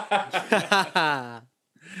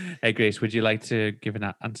 Hey, Grace, would you like to give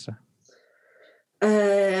an answer?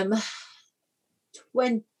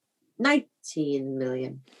 19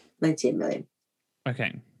 million. 19 million.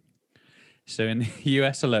 Okay. So in the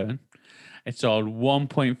US alone, it sold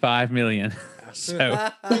 1.5 million. So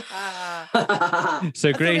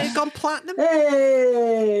Grace, It's gone platinum.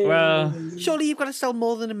 Hey! well, Surely you've got to sell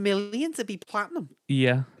more than 1 million to be platinum.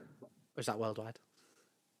 yeah. Or is that worldwide?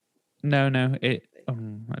 No, I don't know. Hey,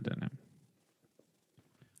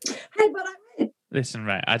 but I win. Listen,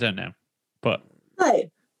 right, I don't know. But Hey.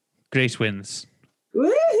 Grace wins.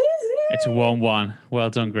 Woo-hoo-hoo. It's 1-1. Well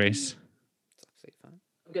done, Grace. It's absolutely fine.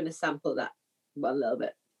 I'm going to sample that one little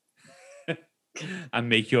bit. And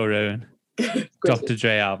make your own Dr.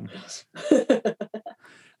 Dre album.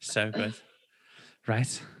 So good.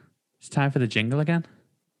 Right. It's time for the jingle again.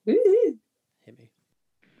 Woo-hoo. Hit me.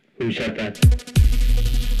 Who said that?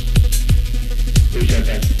 Who said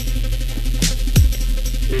that?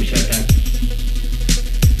 Who said that?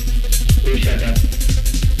 Who said that?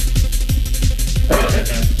 Who said that?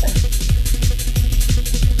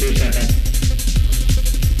 Who said that?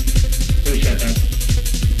 Who said that?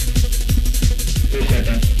 Who said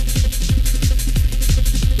that?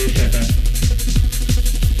 Who said that?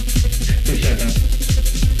 Who said that?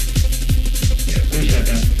 Who said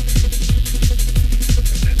that?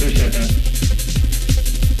 Who said that?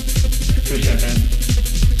 Who said that?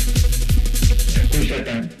 Who said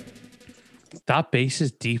that? That bass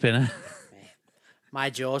is deep in it. My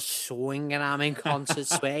jaw's swinging. I'm in concert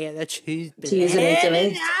sway at the Tuesday. Tears in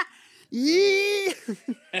Italy. Yeah.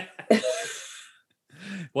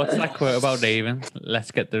 What's that quote about Raven?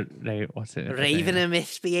 Let's get the what's it? Raven and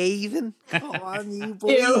misbehaving. Come on, you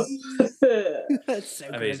boys. Ew. That's so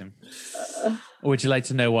good. Amazing. Would you like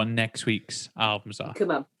to know what next week's albums are?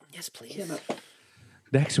 Come on. Yes, please. Come on.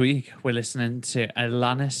 Next week, we're listening to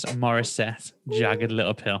Alanis Morissette, Jagged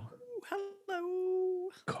Little Pill. Hello.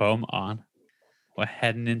 Come on. We're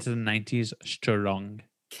heading into the 90s strong.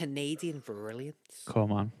 Canadian brilliance.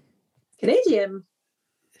 Come on. Canadian.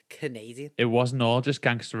 Canadian. It wasn't all just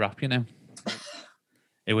gangster rap, you know.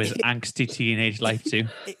 It was angsty teenage life too.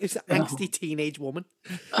 It was an angsty teenage woman.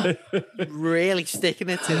 Really sticking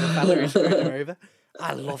it to the fella who screwed her over.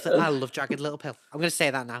 I love it. I love Jagged Little Pill. I'm going to say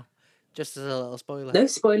that now, just as a little spoiler. No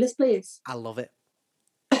spoilers, please. I love it.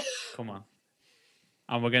 Come on.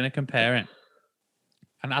 And we're going to compare it.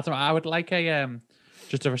 And Adam, I would like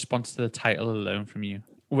just a response to the title alone from you.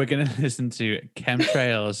 We're going to listen to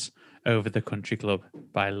Chemtrails Over the Country Club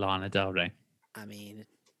by Lana Del Rey. I mean, it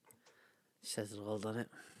says it all, doesn't it?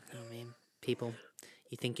 I mean, people,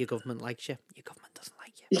 you think your government likes you, your government doesn't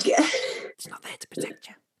like you. Yeah. It's not there to protect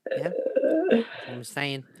you. Yeah. I'm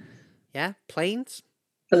saying, yeah, planes,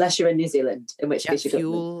 Unless you're in New Zealand, in which case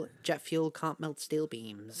you jet fuel can't melt steel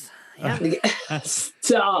beams. Yeah.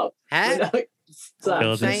 Stop. Huh? Stop.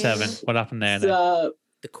 Building saying- 7. What happened there? Then? Stop.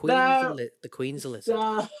 The Queen's a lizard.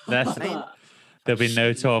 Stop. That's- Saying, There'll be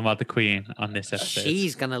no talk about the Queen on this episode.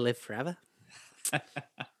 she's gonna live forever.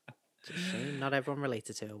 It's a shame not everyone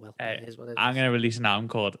related to her will. Hey, It is what it I'm is. going to release an album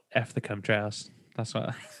called F the Chemtrails. That's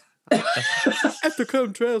what. F the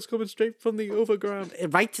chemtrails coming straight from the overground. It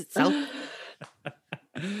writes itself.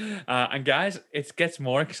 And guys, it gets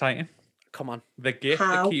more exciting. Come on. The gift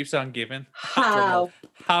How? that keeps on giving. How?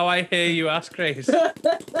 How I hear you ask, Grace.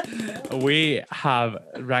 We have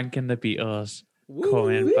Ranking the Beatles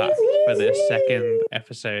coming back for the second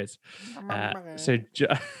episode.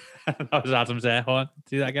 That was Adam's air horn.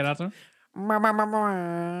 Do that again, Adam.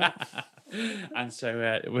 And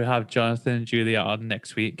so we have Jonathan and Julia on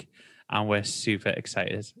next week, and we're super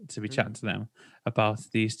excited to be chatting to them about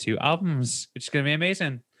these two albums, which is going to be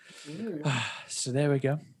amazing. So there we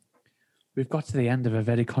go. We've got to the end of a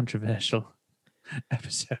very controversial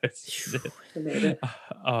episode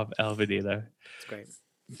of El Vinilo. It's great.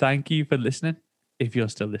 Thank you for listening. If you're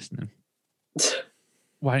still listening,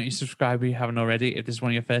 why don't you subscribe if you haven't already? If this is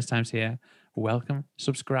one of your first times here, welcome.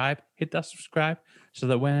 Subscribe. Hit that subscribe so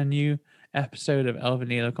that when a new episode of El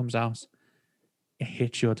Vinilo comes out, it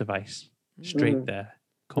hits your device straight there.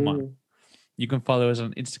 Come on. You can follow us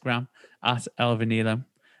on Instagram at El Vinilo.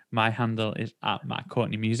 My handle is at Matt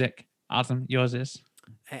Courtney Music. Adam, yours is?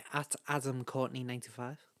 At Adam Courtney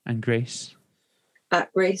 95. And Grace?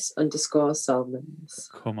 At Grace_Solomons.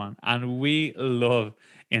 Come on. And we love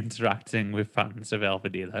interacting with fans of El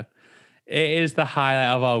Vinilo. It is the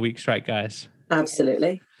highlight of our weeks, right, guys?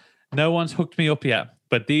 Absolutely. No one's hooked me up yet,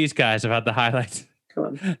 but these guys have had the highlight. Come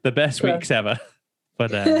on. The best Sure. weeks ever.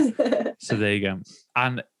 But so there you go.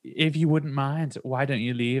 And if you wouldn't mind, why don't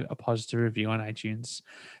you leave a positive review on iTunes?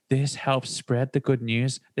 This helps spread the good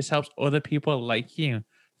news. This helps other people like you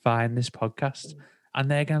find this podcast, and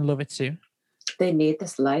they're going to love it too. They need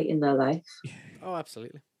this light in their life. Oh,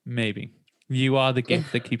 absolutely. Maybe. You are the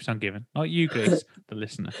gift that keeps on giving. Not you, Grace, the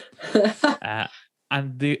listener.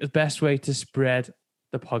 And the best way to spread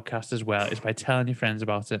the podcast as well is by telling your friends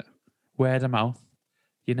about it. Word of mouth.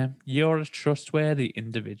 You know, you're a trustworthy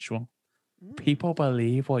individual. People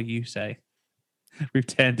believe what you say. We've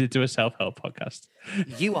turned into a self-help podcast.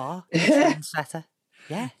 You are a trendsetter.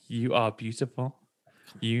 Yeah. You are beautiful.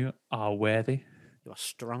 You are worthy. You are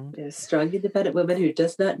strong. You're a strong, independent woman who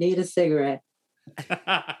does not need a cigarette.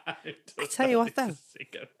 I tell you what, though.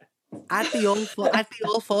 I'd be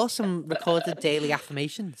all for some recorded daily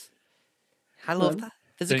affirmations. I love that.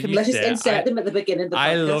 There's a Don't you Let's comedian. just Yeah, insert them at the beginning of the podcast.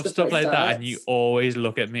 I love before stuff it like that, and starts. you always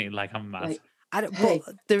look at me like I'm mad. Like,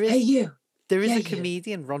 But there is hey, you. there is yeah, a you.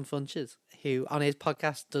 comedian, Ron Funches, who on his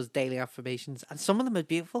podcast does daily affirmations, and some of them are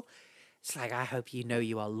beautiful. It's like, I hope you know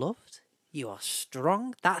you are loved. You are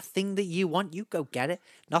strong. That thing that you want, you go get it.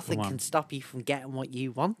 Nothing Come on. can stop you from getting what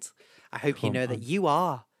you want. I hope you Come know on. that you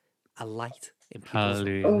are a light in people's lives.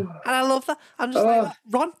 Hallelujah. Oh, And I love that. I'm just like,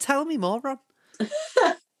 Ron, tell me more, Ron.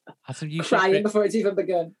 Adam, you should crying create- before it's even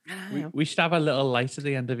begun. we should have a little light at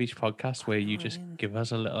the end of each podcast where you just give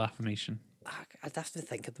us a little affirmation. I'd have to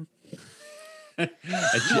think of them. A,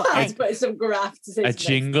 Let's put some graphs. to say a it's next.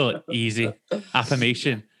 jingle, easy.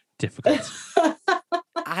 Affirmation, difficult.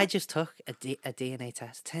 I just took a DNA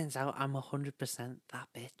test. Turns out I'm 100% that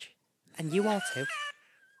bitch. And you are too.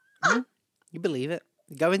 You believe it.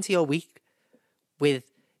 Go into your week with...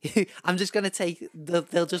 I'm just going to take...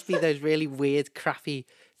 There'll just be those really weird, crappy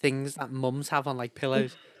things that mums have on like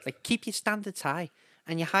pillows. Like, keep your standards high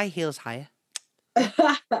and your high heels higher.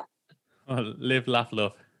 Oh, live, laugh,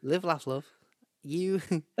 love. Live, laugh, love. You...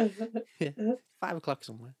 5 o'clock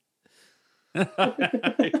somewhere.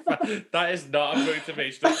 That is not a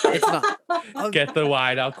motivational. It's not. Get the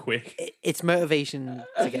wine out quick. It's motivation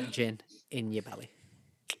to get gin in your belly.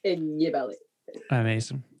 In your belly.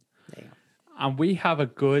 Amazing. There you go. And we have a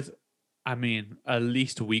good, at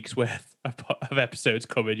least a week's worth of episodes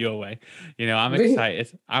coming your way. You know, I'm Really?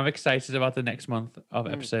 excited. I'm excited about the next month of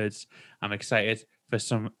episodes. I'm excited for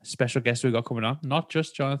some special guests we've got coming on. Not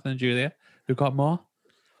just Jonathan and Julia. We've got more.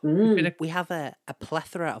 Mm. We have a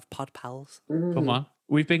plethora of pod pals. Come on.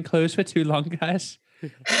 We've been closed for too long, guys.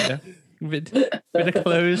 Yeah. We've been a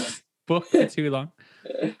closed book for too long.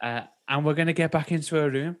 And we're going to get back into a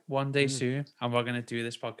room one day soon, and we're going to do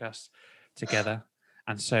this podcast together.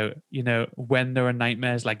 And so, when there are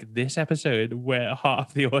nightmares like this episode where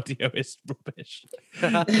half the audio is rubbish,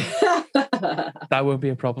 that won't be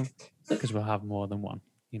a problem because we'll have more than one.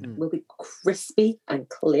 We'll be crispy and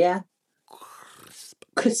clear.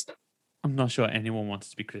 Crisp. I'm not sure anyone wants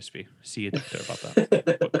to be crispy. See a doctor about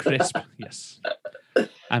that. But crisp, yes.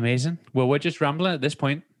 Amazing. Well, we're just rambling at this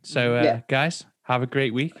point. So, guys, have a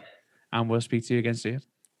great week, and we'll speak to you again soon.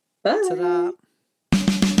 Bye. Ta-da.